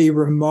snappy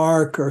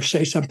remark or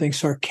say something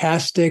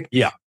sarcastic?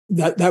 Yeah.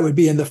 That would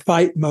be in the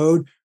fight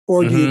mode.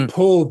 Or do you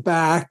pull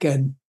back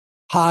and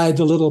hide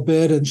a little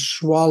bit and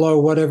swallow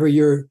whatever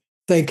you're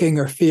thinking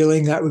or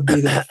feeling? That would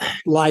be the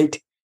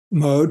flight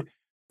mode.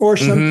 Or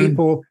some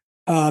people,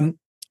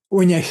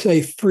 when you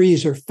say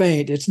freeze or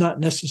faint, it's not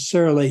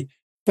necessarily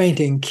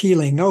fainting,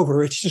 keeling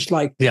over. It's just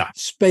like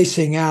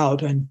spacing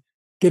out and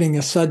getting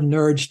a sudden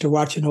urge to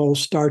watch an old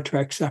Star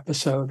Trek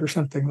episode or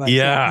something like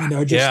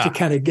that, just to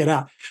kind of get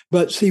out.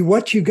 But see,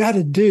 what you got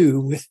to do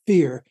with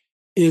fear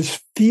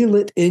is feel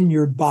it in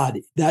your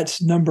body.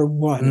 That's number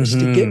one, is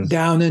to get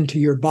down into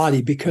your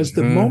body, because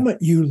the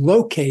moment you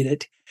locate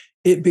it,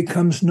 it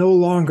becomes no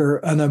longer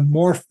an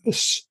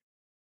amorphous,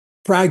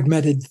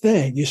 fragmented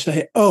thing. You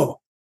say, oh,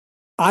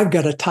 I've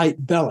got a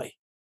tight belly,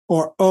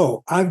 or,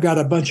 oh, I've got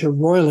a bunch of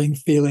roiling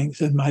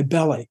feelings in my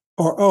belly,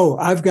 or, oh,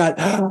 I've got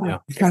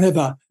kind of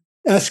a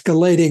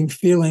escalating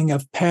feeling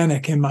of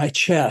panic in my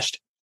chest.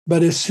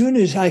 But as soon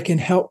as I can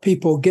help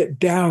people get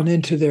down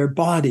into their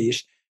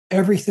bodies,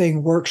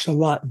 everything works a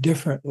lot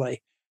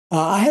differently.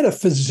 I had a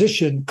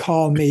physician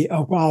call me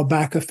a while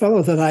back, a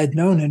fellow that I'd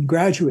known in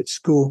graduate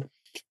school,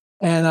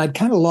 and I'd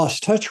kind of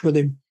lost touch with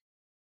him.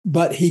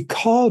 But he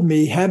called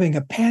me having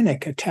a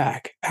panic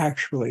attack,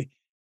 actually.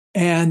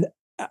 And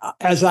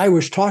as I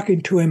was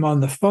talking to him on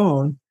the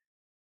phone,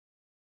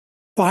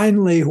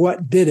 finally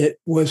what did it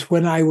was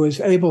when I was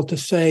able to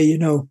say,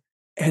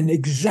 and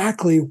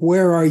exactly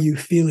where are you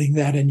feeling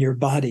that in your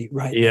body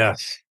right now?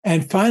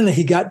 And finally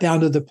he got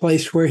down to the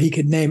place where he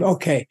could name,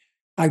 okay,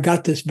 I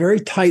got this very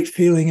tight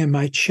feeling in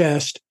my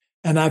chest,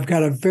 and I've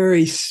got a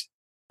very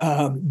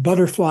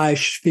butterfly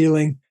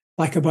feeling,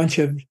 like a bunch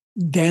of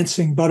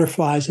dancing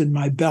butterflies in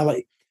my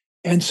belly.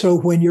 And so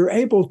when you're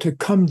able to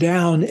come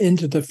down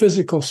into the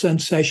physical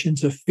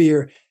sensations of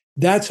fear,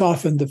 that's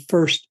often the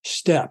first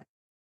step.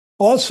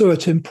 Also,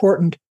 it's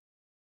important,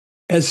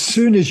 as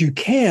soon as you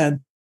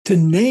can, to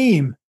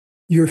name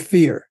your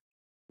fear.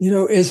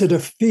 Is it a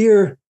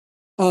fear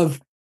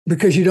of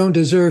because you don't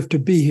deserve to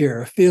be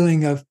here, a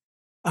feeling of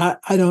I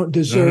don't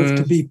deserve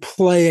to be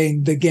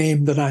playing the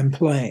game that I'm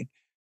playing?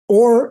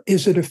 Or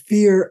is it a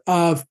fear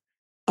of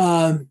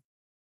I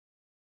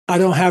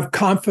don't have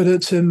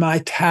confidence in my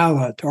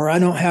talent, or I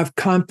don't have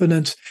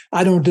confidence,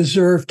 I don't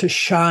deserve to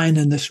shine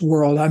in this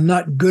world, I'm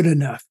not good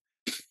enough?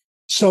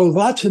 So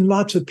lots and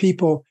lots of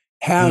people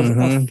have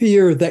a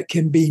fear that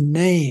can be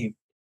named.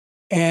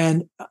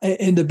 And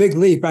in the Big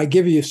Leap, I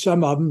give you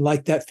some of them,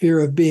 like that fear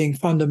of being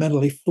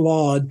fundamentally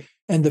flawed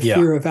and the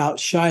fear of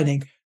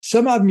outshining.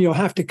 Some of them you'll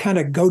have to kind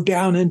of go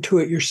down into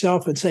it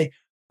yourself and say,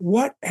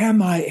 what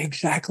am I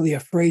exactly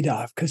afraid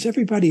of? Because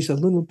everybody's a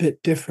little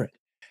bit different.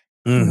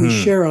 We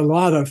share a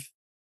lot of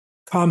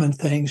common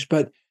things,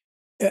 but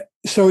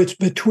so it's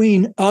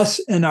between us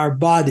and our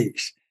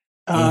bodies.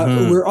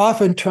 We're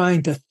often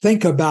trying to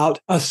think about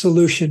a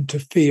solution to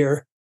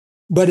fear,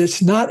 but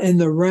it's not in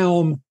the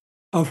realm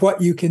of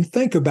what you can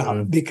think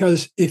about,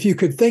 because if you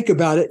could think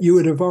about it, you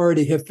would have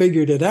already have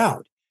figured it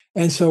out.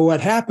 And so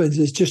what happens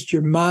is just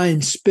your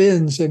mind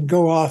spins and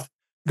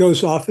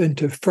goes off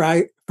into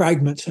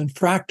fragments and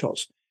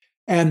fractals.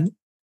 And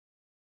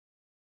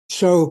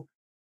so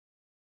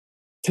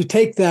to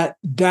take that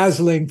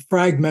dazzling,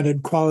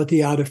 fragmented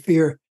quality out of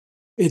fear,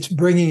 it's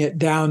bringing it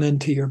down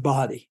into your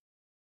body.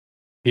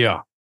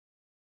 Yeah.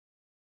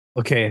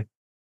 Okay.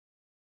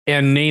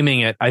 And naming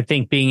it, I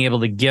think being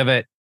able to give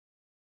it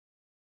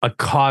a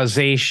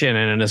causation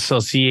and an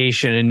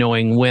association, and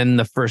knowing when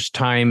the first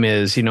time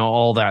is,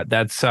 all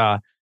that's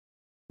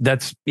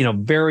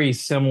very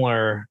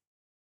similar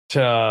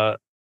to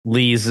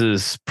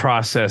Lee's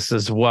process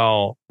as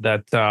well.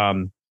 That's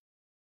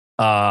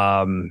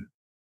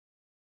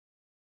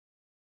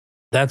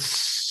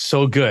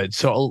so good.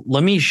 So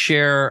let me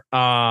share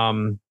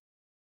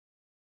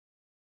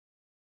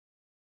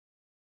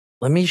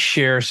let me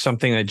share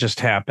something that just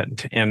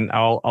happened, and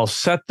I'll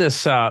set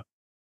this up.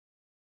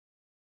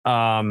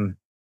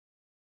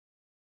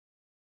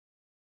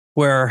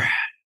 Where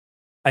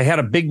I had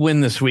a big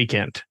win this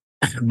weekend,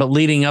 but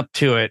leading up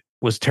to it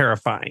was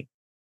terrifying.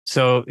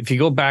 So if you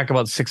go back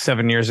about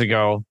 6-7 years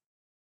ago,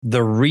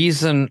 the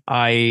reason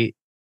I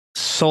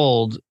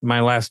sold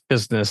my last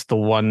business, the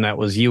one that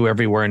was You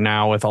Everywhere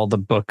Now with all the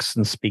books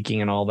and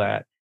speaking and all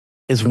that,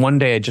 is one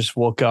day I just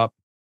woke up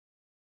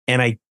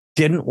and I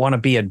didn't want to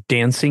be a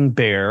dancing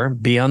bear,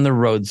 be on the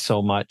road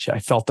so much. I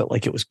felt that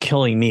like it was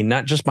killing me,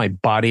 not just my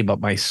body, but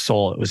my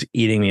soul. It was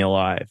eating me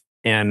alive.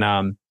 And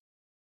I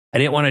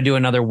didn't want to do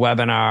another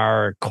webinar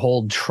or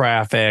cold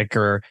traffic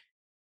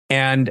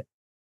and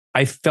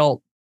I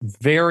felt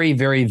very,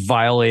 very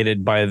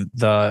violated by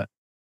the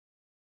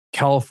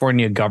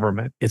California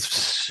government. It's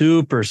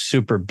super,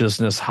 super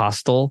business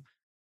hostile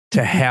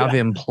to have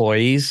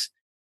employees,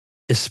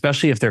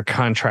 especially if they're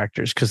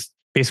contractors, because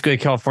basically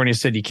California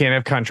said you can't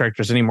have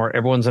contractors anymore.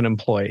 Everyone's an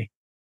employee.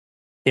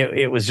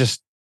 It was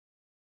just,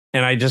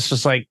 and I just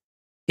was like,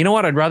 you know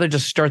what? I'd rather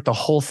just start the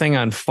whole thing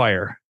on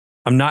fire.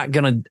 I'm not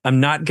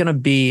gonna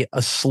be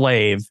a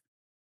slave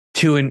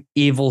to an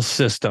evil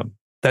system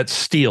that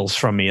steals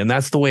from me. And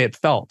that's the way it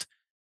felt.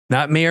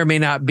 That may or may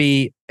not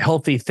be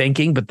healthy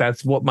thinking, but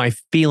that's what my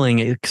feeling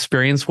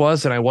experience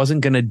was. And I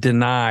wasn't going to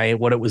deny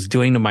what it was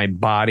doing to my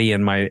body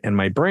and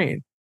my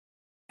brain.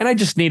 And I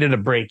just needed a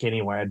break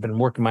anyway. I'd been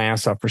working my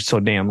ass off for so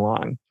damn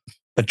long.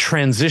 But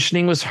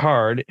transitioning was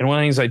hard. And one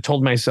of the things I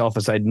told myself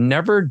is I'd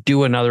never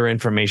do another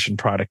information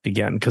product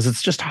again because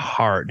it's just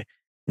hard.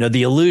 You know,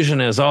 the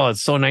illusion is, oh,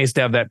 it's so nice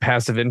to have that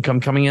passive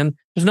income coming in.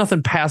 There's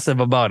nothing passive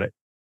about it.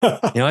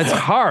 It's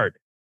hard.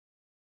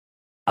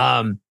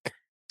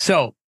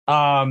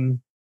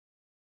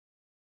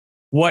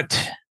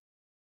 What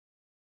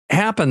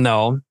happened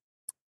though,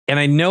 and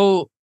I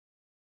know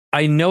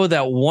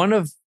that one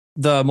of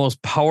the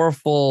most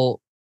powerful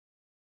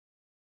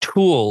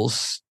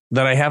tools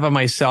that I have on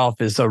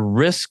myself is a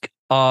risk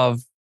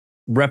of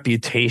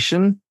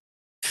reputation,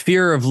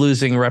 fear of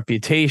losing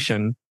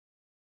reputation,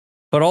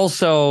 but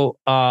also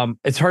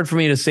it's hard for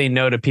me to say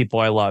no to people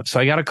I love. So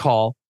I got a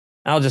call.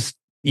 I'll just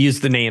use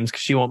the names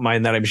because she won't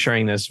mind that I'm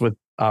sharing this with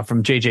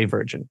from JJ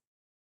Virgin.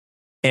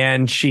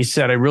 And she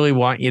said, I really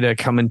want you to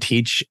come and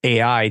teach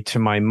AI to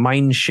my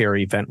Mindshare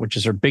event, which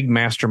is our big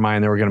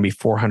mastermind. There were going to be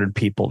 400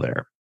 people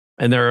there.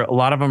 And a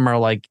lot of them are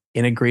like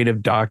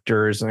integrative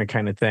doctors and that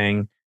kind of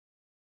thing.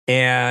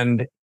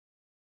 And,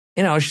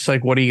 she's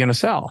like, what are you going to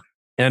sell?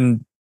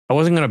 And I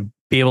wasn't going to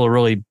be able to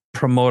really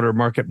promote or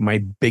market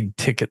my big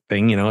ticket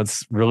thing.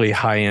 It's really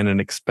high end and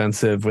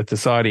expensive with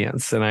this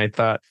audience. And I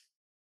thought,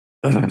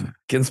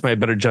 against my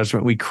better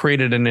judgment, we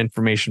created an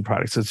information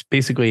product. So it's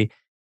basically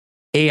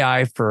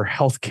AI for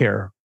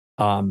healthcare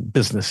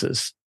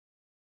businesses.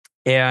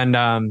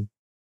 And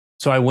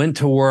so I went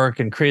to work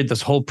and created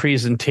this whole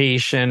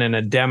presentation and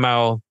a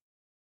demo.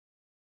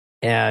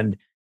 And,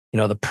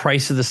 the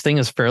price of this thing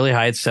is fairly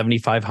high. It's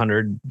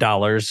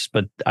 $7,500.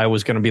 But I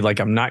was going to be like,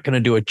 I'm not going to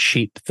do a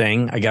cheap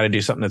thing. I got to do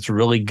something that's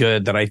really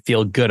good that I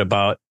feel good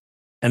about.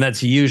 And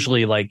that's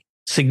usually like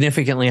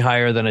significantly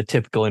higher than a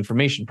typical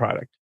information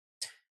product.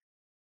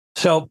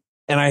 So,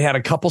 and I had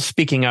a couple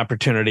speaking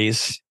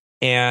opportunities.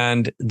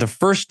 And the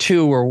first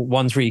two were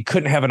ones where you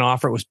couldn't have an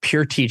offer. It was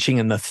pure teaching.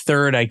 And the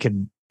third I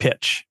could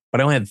pitch,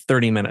 but I only had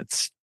 30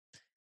 minutes.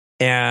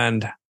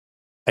 And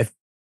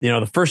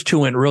the first two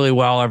went really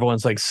well.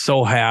 Everyone's like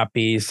so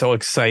happy, so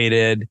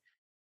excited.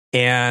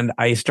 And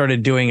I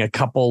started doing a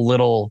couple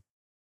little,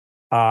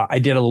 I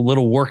did a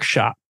little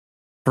workshop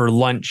for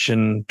lunch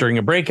and during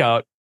a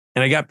breakout.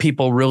 And I got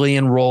people really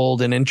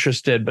enrolled and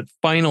interested. But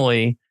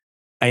finally,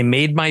 I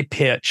made my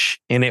pitch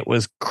and it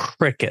was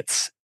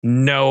crickets,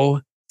 no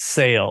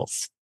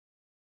sales.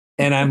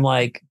 And I'm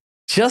like,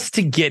 just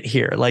to get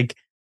here, like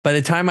by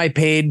the time I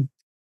paid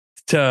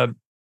to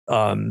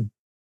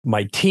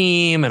my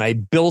team and I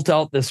built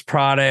out this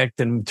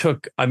product and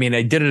I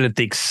did it at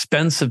the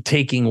expense of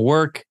taking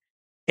work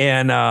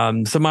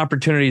and some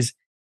opportunities.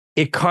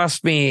 It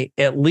cost me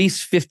at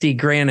least 50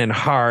 grand in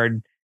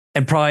hard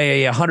and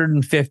probably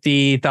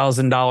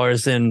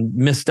 $150,000 in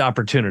missed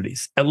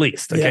opportunities, at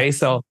least. Okay. Yeah.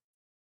 So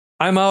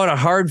I'm out a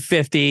hard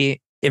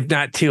 50, if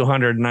not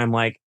 200. And I'm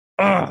like,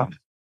 ugh.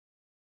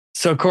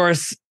 So of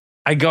course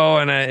I go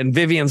and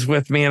Vivian's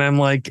with me and I'm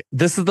like,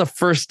 this is the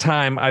first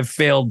time I've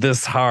failed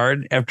this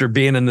hard after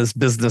being in this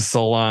business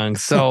so long.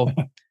 So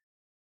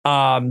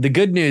the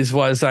good news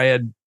was I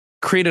had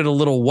created a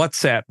little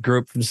WhatsApp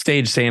group from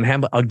stage saying,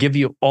 I'll give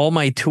you all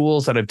my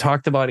tools that I've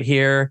talked about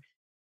here.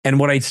 And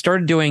what I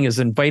started doing is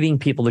inviting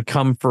people to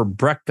come for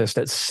breakfast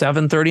at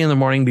 7:30 in the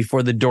morning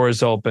before the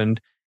doors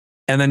opened.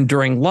 And then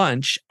during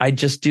lunch, I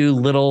just do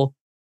little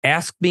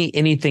ask me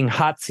anything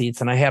hot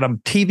seats. And I had a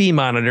TV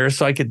monitor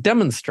so I could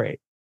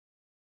demonstrate.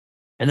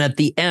 And at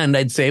the end,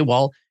 I'd say,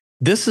 well,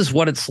 this is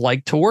what it's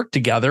like to work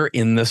together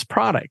in this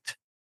product.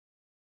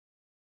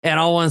 And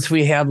all once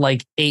we had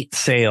like 8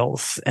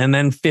 sales and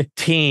then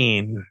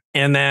 15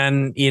 and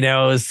then,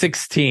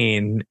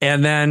 16.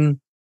 And then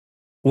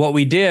what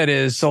we did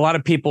is a lot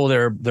of people,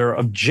 their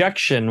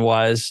objection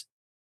was,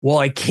 well,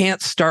 I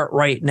can't start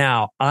right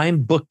now.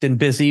 I'm booked and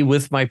busy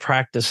with my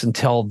practice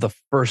until the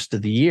first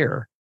of the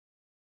year.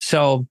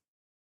 So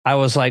I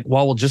was like,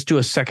 well, we'll just do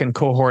a second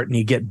cohort and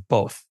you get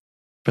both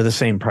for the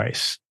same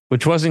price,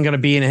 which wasn't going to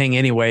be anything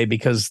anyway,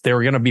 because they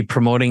were going to be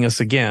promoting us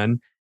again.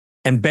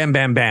 And bam,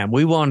 bam, bam.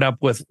 We wound up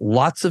with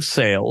lots of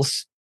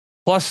sales,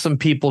 plus some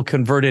people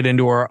converted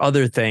into our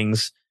other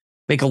things.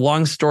 Make a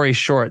long story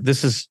short,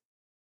 this is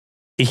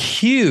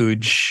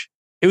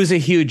it was a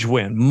huge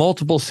win,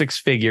 multiple six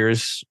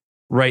figures,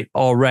 right,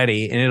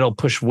 already. And it'll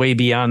push way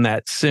beyond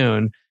that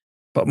soon.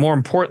 But more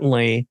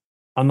importantly,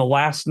 on the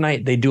last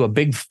night, they do a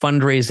big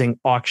fundraising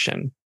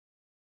auction.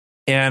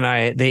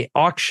 And they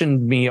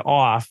auctioned me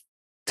off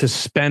to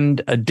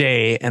spend a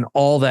day, and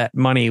all that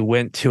money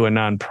went to a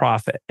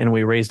nonprofit. And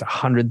we raised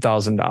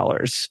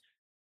 $100,000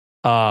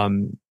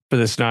 for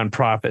this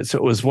nonprofit. So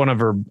it was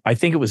I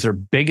think it was their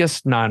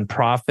biggest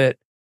nonprofit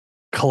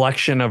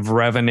collection of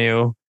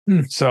revenue.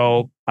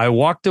 So I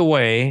walked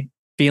away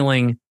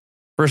feeling,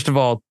 first of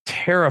all,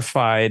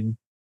 terrified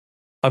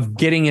of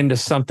getting into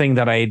something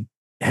that I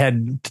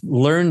had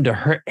learned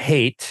to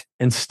hate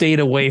and stayed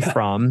away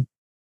from,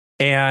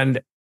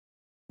 and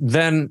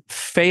then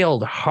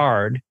failed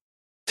hard,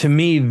 to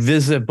me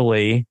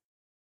visibly,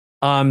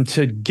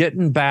 to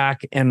getting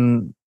back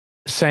and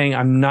saying,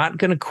 I'm not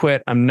going to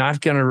quit. I'm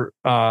not going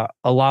to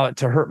allow it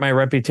to hurt my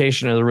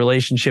reputation or the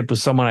relationship with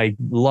someone I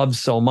love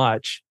so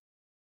much.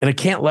 And I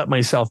can't let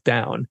myself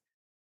down.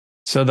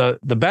 So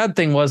the bad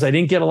thing was I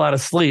didn't get a lot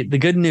of sleep. The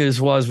good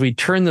news was we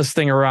turned this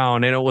thing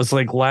around, and it was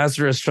like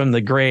Lazarus from the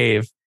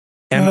grave.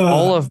 And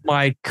all of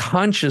my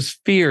conscious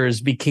fears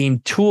became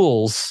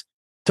tools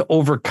to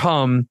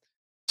overcome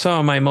some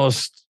of my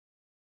most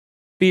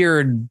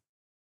feared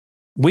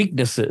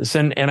weaknesses.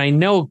 And I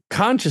know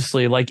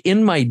consciously, like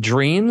in my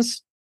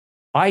dreams,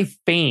 I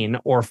feign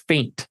or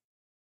faint.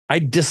 I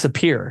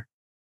disappear.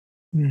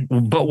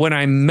 But when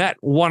I'm met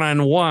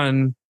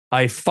one-on-one,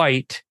 I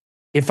fight.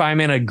 If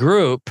I'm in a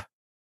group,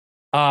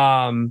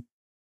 my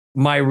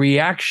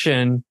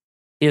reaction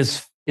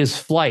is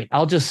flight.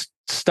 I'll just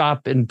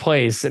stop in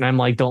place, and I'm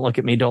like, don't look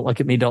at me, don't look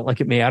at me, don't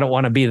look at me. I don't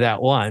want to be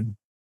that one.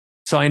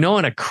 So I know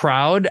in a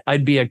crowd,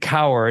 I'd be a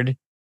coward.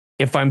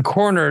 If I'm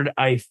cornered,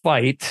 I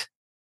fight.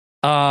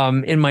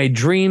 In my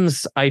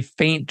dreams, I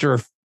faint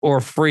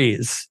or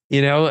freeze,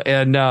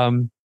 and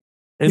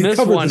in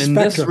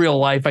this real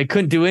life, I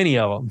couldn't do any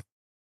of them.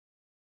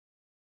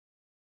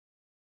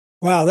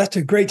 Wow, that's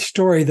a great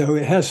story, though.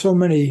 It has so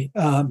many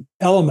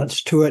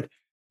elements to it,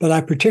 but I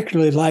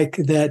particularly like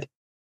that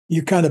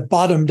you kind of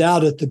bottomed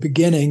out at the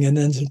beginning and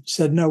then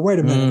said, no, wait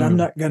a minute, I'm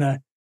not going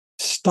to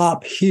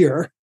stop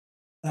here,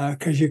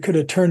 because you could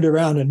have turned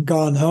around and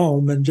gone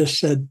home and just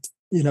said,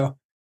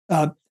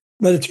 but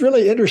it's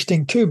really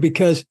interesting, too,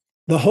 because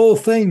the whole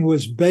thing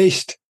was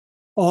based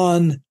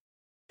on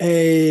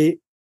a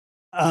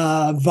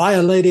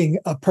violating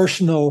a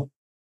personal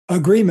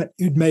agreement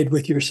you'd made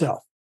with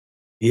yourself.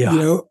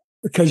 Yeah.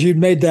 Because you'd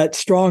made that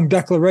strong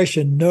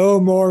declaration, no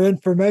more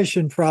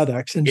information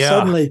products. And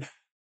suddenly,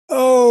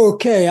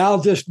 okay, I'll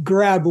just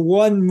grab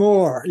one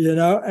more,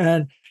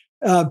 And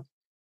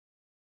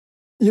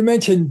you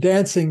mentioned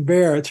dancing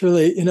bear. It's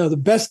really, the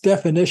best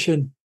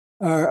definition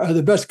or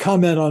the best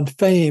comment on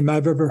fame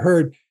I've ever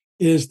heard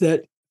is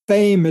that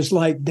fame is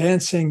like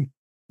dancing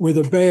with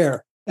a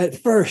bear. At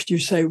first, you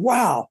say,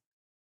 wow,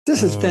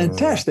 this is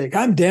fantastic.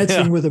 I'm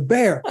dancing with a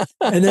bear.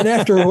 And then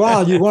after a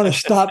while, you want to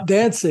stop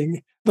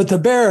dancing. But the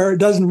bear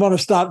doesn't want to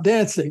stop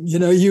dancing.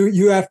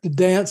 You have to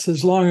dance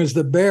as long as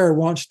the bear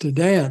wants to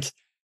dance.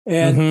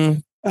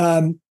 And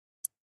I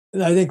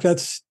think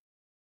that's,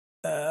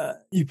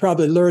 you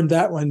probably learned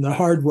that one the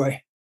hard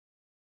way.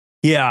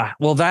 Yeah.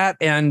 Well, that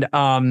and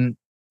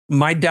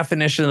my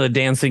definition of the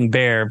dancing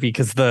bear,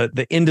 because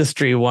the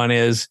industry one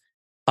is,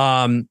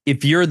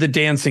 if you're the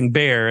dancing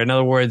bear, in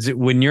other words,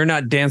 when you're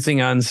not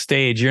dancing on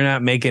stage, you're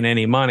not making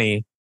any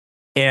money.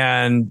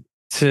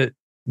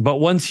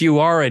 But once you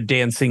are a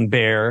dancing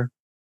bear,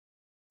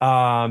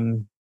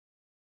 there's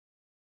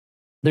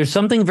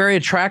something very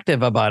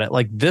attractive about it.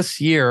 Like this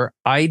year,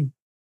 I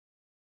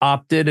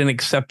opted and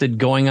accepted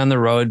going on the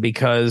road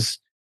because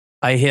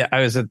I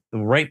was at the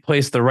right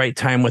place, the right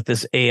time with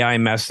this AI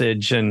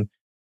message, and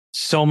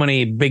so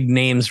many big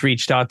names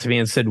reached out to me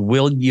and said,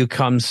 "Will you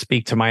come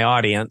speak to my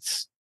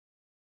audience?"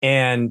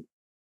 And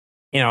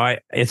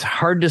it's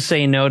hard to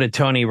say no to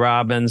Tony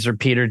Robbins or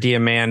Peter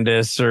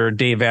Diamandis or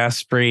Dave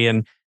Asprey,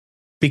 and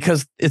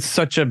because it's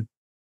such a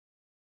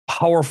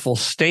powerful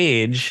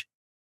stage.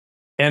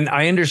 And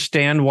I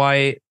understand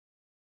why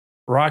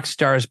rock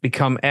stars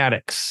become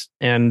addicts.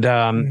 And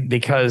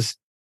because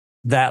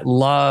that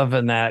love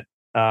and that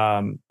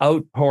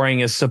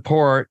outpouring is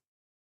support.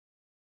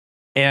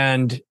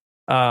 And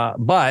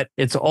but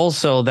it's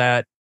also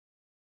that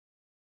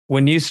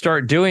when you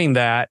start doing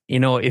that,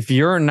 if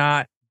you're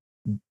not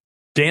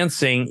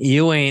dancing,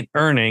 you ain't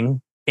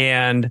earning.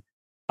 And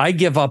I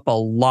give up a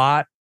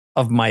lot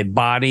of my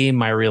body,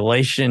 my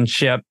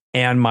relationship,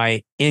 and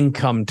my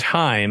income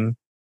time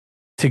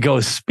to go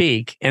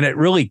speak, and it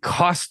really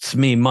costs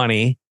me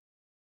money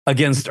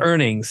against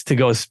earnings to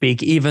go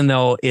speak, even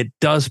though it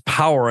does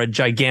power a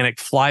gigantic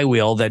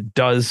flywheel that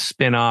does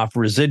spin off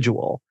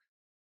residual.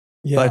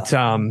 Yeah. But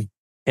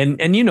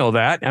and you know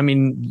that. I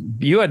mean,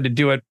 you had to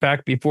do it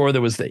back before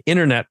there was the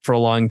internet for a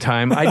long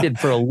time. I did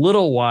for a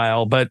little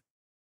while, but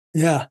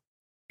yeah.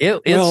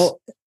 It's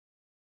well,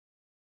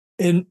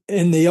 in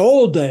the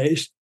old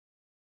days,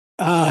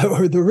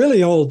 or the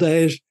really old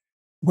days,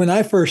 when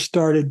I first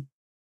started,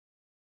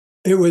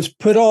 it was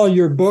put all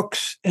your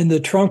books in the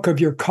trunk of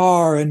your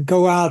car and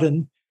go out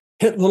and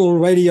hit little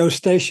radio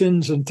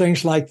stations and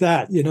things like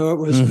that. It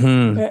was,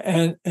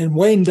 and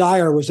Wayne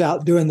Dyer was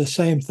out doing the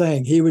same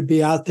thing. He would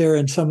be out there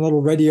in some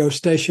little radio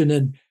station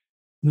in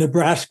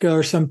Nebraska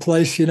or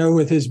someplace,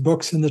 with his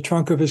books in the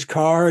trunk of his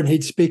car, and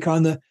he'd speak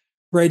on the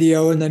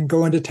radio and then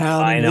go into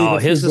town. I know.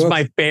 His is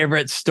my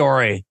favorite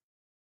story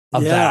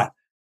of that.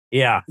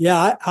 Yeah.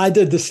 Yeah, I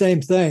did the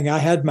same thing. I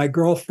had my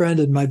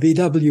girlfriend in my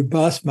VW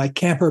bus, my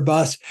camper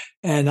bus,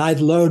 and I'd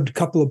load a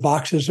couple of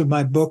boxes of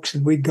my books,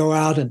 and we'd go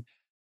out and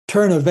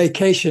turn a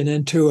vacation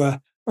into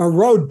a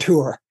road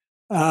tour.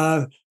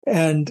 I'd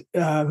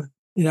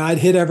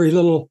hit every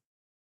little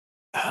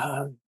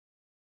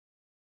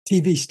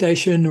TV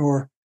station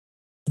or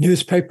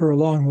newspaper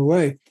along the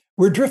way.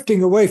 We're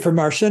drifting away from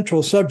our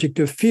central subject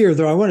of fear,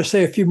 though I want to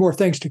say a few more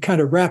things to kind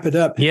of wrap it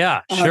up.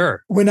 Yeah,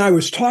 sure. When I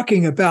was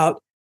talking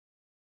about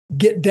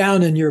get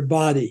down in your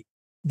body,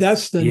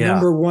 that's the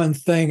number one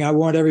thing I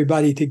want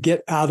everybody to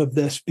get out of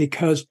this,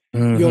 because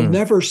you'll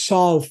never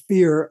solve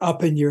fear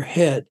up in your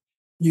head.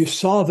 You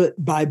solve it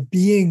by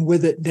being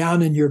with it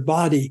down in your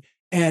body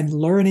and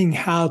learning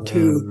how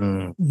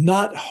to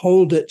not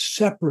hold it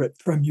separate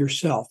from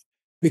yourself.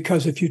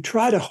 Because if you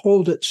try to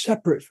hold it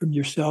separate from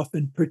yourself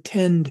and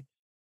pretend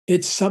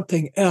it's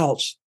something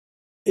else,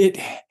 it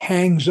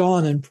hangs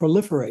on and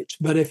proliferates.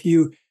 But if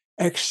you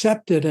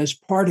accept it as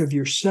part of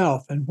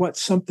yourself and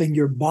what's something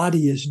your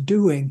body is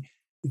doing,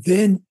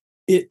 then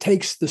it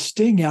takes the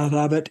sting out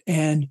of it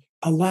and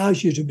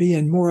allows you to be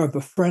in more of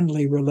a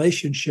friendly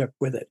relationship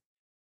with it.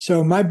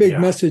 So my big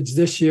message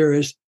this year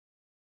is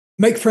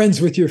make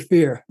friends with your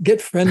fear,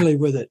 get friendly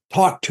with it,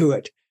 talk to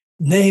it,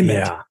 name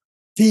it,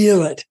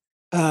 feel it,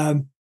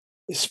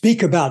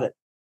 speak about it.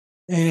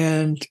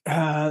 And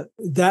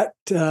that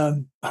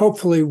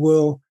hopefully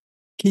will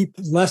keep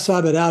less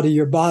of it out of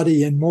your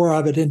body and more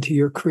of it into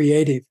your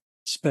creative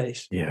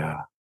space.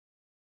 Yeah.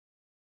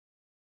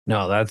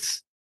 No,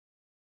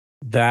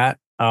 that.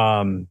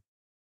 I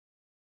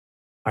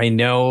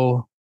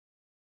know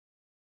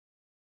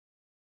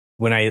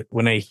when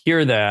I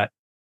hear that,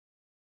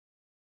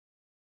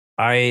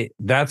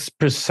 that's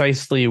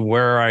precisely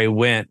where I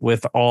went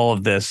with all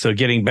of this. So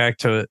getting back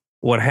to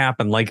what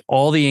happened, like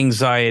all the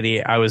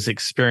anxiety I was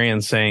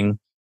experiencing,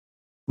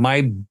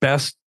 my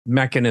best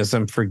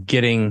mechanism for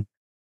getting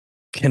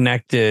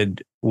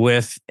connected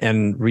with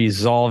and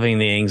resolving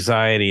the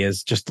anxiety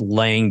is just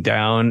laying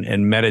down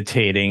and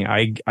meditating.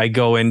 I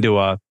go into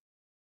a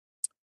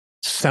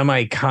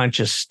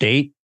semi-conscious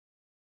state.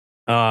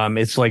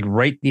 It's like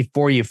right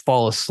before you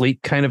fall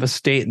asleep kind of a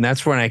state. And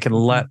that's when I can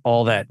let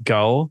all that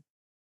go.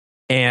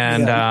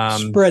 And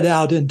spread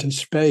out into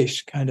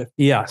space, kind of.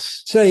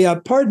 Yes. Say,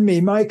 pardon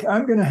me, Mike,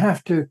 I'm going to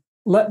have to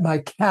let my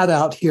cat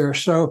out here.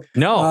 So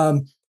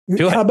no,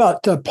 how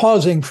about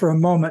pausing for a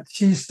moment?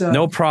 She's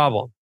no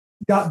problem.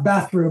 Got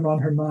bathroom on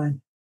her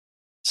mind.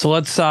 So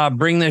let's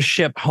bring this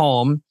ship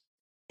home,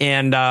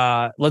 and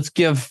let's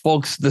give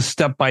folks the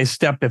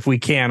step-by-step if we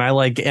can. I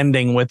like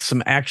ending with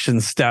some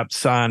action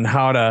steps on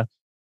how to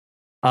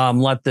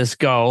let this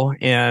go.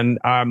 And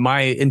my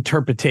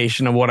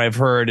interpretation of what I've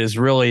heard is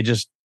really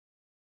just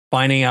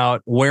finding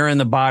out where in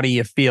the body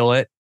you feel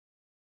it,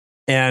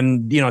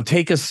 and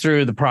take us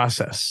through the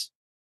process.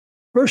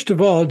 First of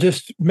all,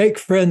 just make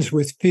friends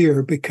with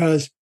fear,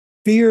 because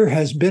fear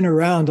has been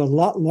around a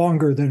lot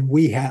longer than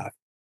we have.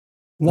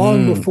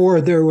 Long before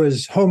there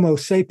was Homo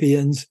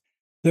sapiens,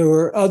 there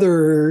were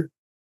other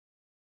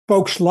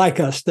folks like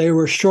us. They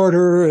were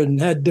shorter and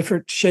had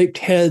different shaped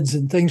heads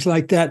and things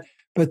like that,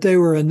 but they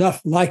were enough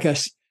like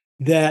us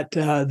that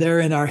they're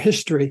in our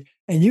history.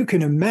 And you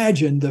can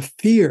imagine the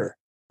fear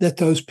that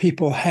those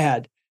people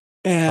had.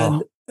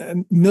 And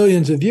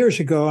millions of years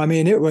ago, I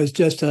mean, it was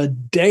just a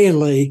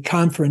daily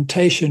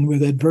confrontation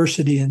with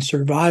adversity and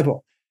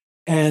survival.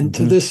 And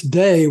to this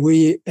day,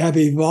 we have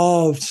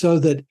evolved so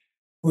that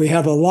we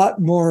have a lot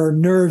more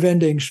nerve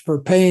endings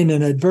for pain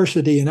and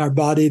adversity in our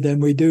body than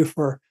we do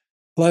for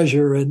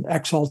pleasure and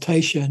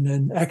exaltation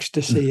and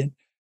ecstasy and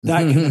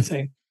that kind of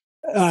thing.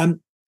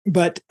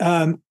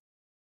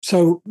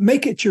 So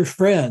make it your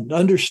friend.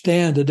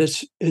 Understand that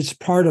it's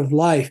part of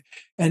life.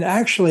 And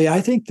actually,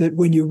 I think that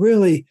when you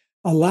really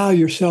allow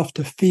yourself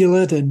to feel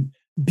it and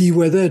be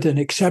with it and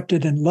accept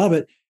it and love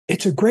it,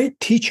 it's a great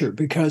teacher,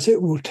 because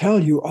it will tell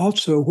you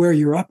also where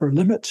your upper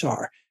limits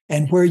are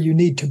and where you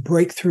need to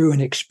break through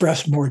and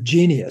express more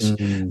genius.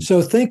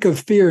 So think of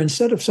fear,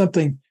 instead of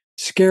something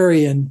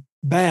scary and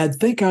bad,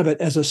 think of it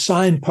as a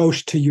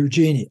signpost to your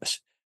genius.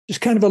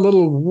 Just kind of a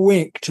little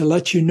wink to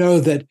let you know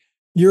that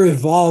you're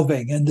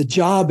evolving, and the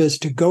job is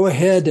to go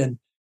ahead and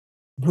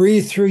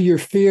breathe through your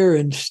fear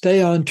and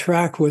stay on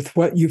track with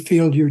what you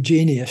feel your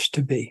genius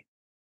to be.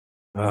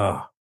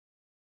 Oh,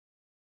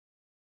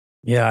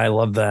 yeah, I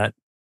love that.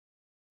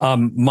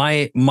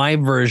 My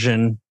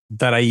version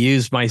that I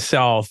use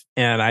myself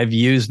and I've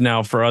used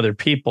now for other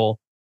people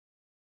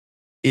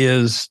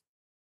is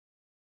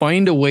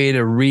find a way to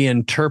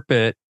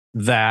reinterpret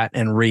that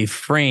and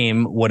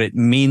reframe what it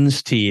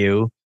means to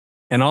you,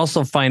 and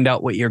also find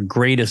out what your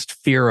greatest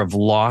fear of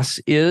loss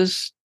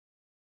is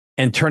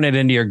and turn it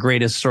into your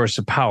greatest source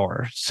of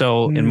power.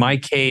 So in my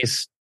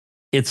case,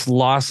 it's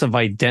loss of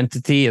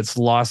identity. It's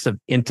loss of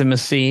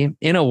intimacy.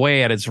 In a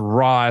way, at its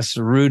rawest,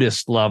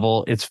 rudest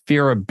level, it's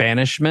fear of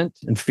banishment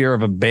and fear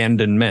of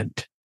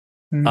abandonment.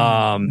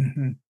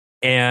 And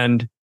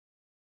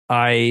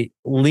I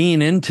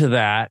lean into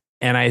that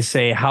and I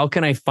say, how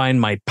can I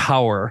find my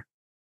power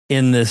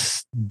in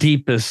this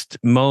deepest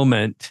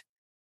moment?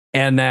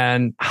 And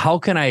then how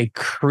can I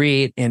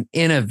create and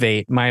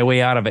innovate my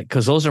way out of it?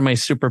 Because those are my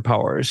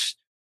superpowers.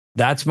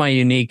 That's my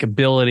unique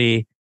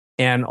ability.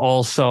 And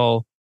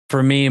also,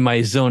 for me,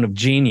 my zone of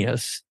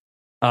genius.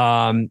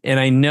 And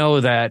I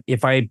know that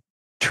if I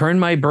turn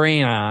my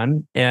brain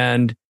on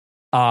and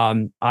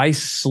I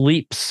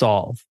sleep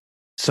solve.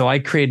 So I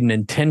create an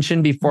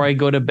intention before I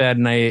go to bed,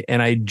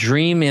 and I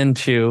dream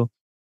into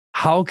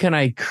how can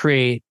I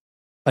create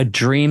a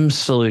dream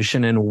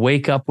solution and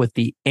wake up with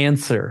the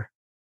answer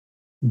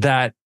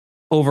that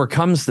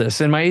overcomes this.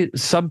 And my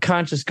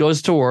subconscious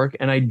goes to work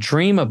and I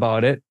dream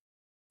about it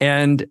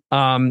and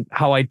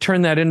how I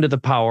turn that into the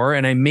power.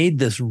 And I made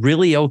this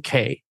really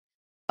okay.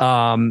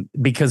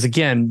 Because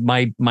again,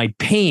 my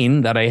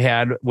pain that I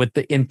had with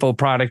the info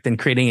product and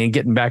creating and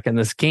getting back in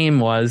this game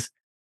was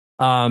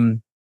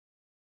to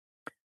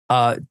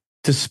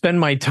spend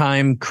my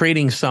time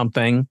creating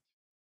something.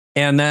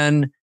 And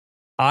then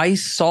I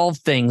solve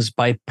things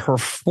by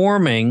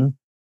performing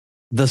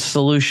the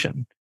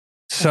solution.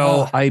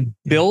 So I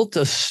built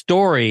a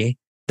story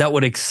that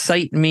would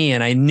excite me,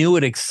 and I knew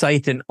it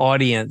excite an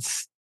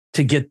audience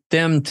to get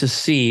them to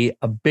see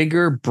a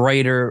bigger,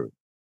 brighter,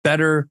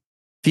 better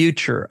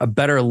future, a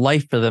better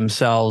life for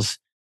themselves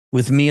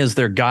with me as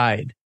their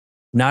guide,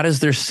 not as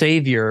their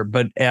savior,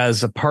 but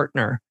as a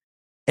partner.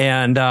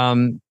 And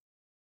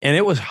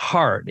it was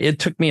hard. It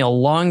took me a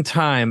long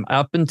time,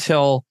 up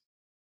until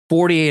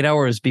 48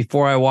 hours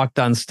before I walked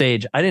on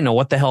stage. I didn't know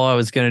what the hell I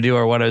was going to do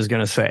or what I was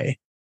going to say.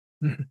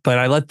 But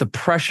I let the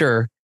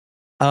pressure,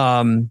 it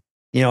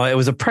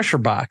was a pressure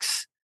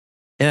box.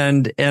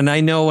 And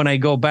I know when I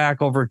go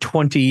back over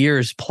 20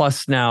 years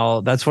plus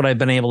now, that's what I've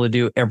been able to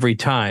do every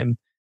time.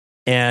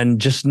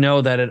 And just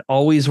know that it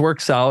always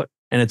works out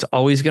and it's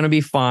always going to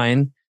be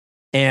fine.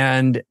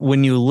 And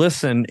when you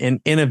listen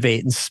and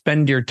innovate and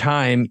spend your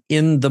time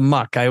in the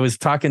muck, I was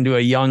talking to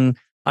a young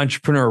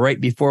entrepreneur right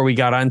before we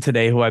got on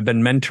today who I've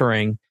been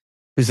mentoring,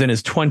 who's in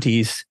his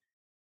 20s.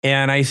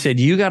 And I said,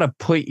 you got to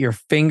put your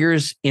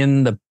fingers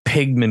in the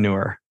pig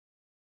manure.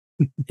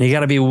 You got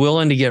to be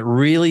willing to get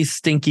really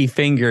stinky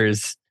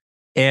fingers.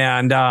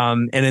 And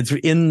it's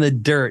in the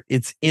dirt.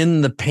 It's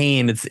in the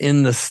pain. It's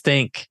in the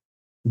stink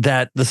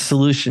that the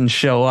solutions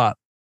show up.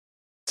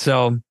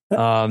 So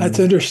that's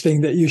interesting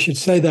that you should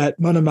say that.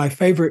 One of my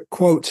favorite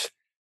quotes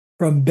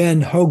from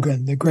Ben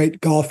Hogan, the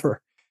great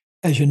golfer.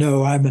 As you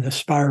know, I'm an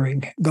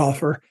aspiring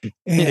golfer.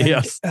 And,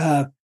 yes.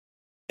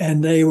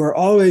 And they were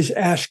always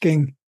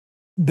asking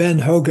Ben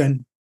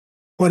Hogan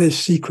what his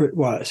secret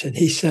was. And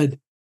he said,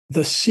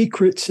 the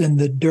secret's in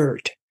the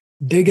dirt.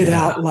 Dig it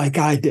out like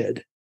I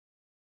did.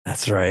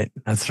 That's right.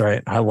 That's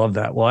right. I love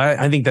that. Well,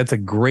 I think that's a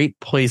great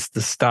place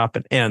to stop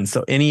and end.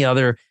 So any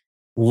other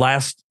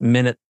last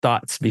minute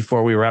thoughts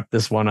before we wrap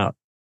this one up?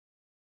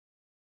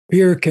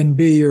 Fear can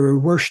be your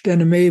worst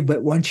enemy,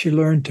 but once you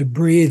learn to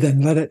breathe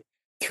and let it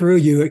through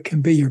you, it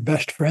can be your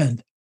best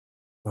friend.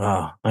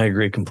 Wow, I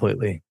agree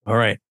completely. All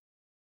right.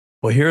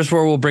 Well, here's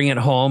where we'll bring it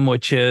home,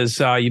 which is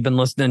you've been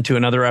listening to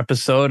another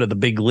episode of The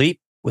Big Leap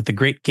with the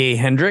great Gay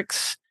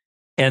Hendricks,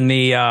 and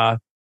the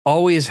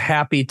always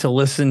happy to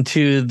listen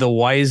to the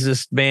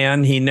wisest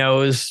man he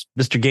knows,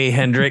 Mr. Gay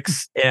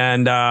Hendricks.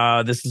 And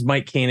this is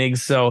Mike Koenig.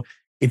 So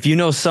if you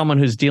know someone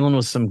who's dealing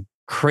with some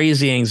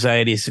crazy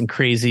anxiety, some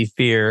crazy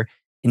fear,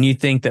 and you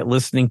think that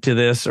listening to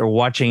this or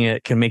watching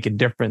it can make a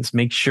difference,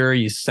 make sure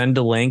you send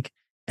a link.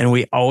 And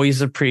we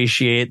always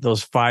appreciate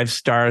those 5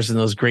 stars and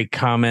those great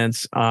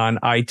comments on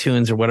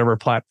iTunes or whatever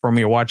platform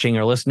you're watching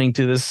or listening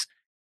to this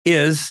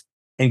is.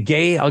 And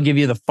Gay, I'll give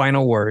you the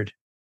final word.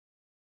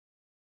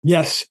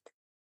 Yes.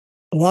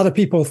 A lot of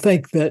people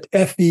think that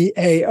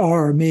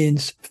FEAR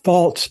means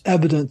false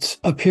evidence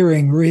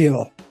appearing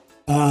real.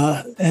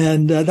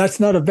 And that's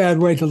not a bad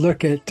way to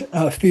look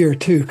at fear,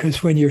 too,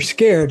 because when you're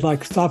scared,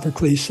 like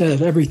Sophocles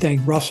said,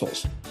 everything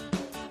rustles.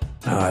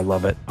 Oh, I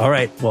love it. All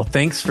right. Well,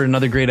 thanks for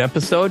another great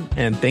episode.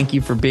 And thank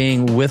you for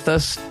being with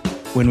us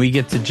when we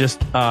get to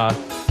just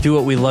do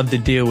what we love to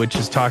do, which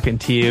is talking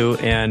to you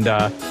and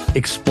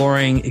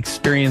exploring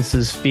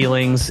experiences,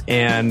 feelings,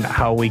 and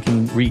how we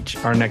can reach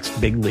our next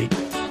big leap.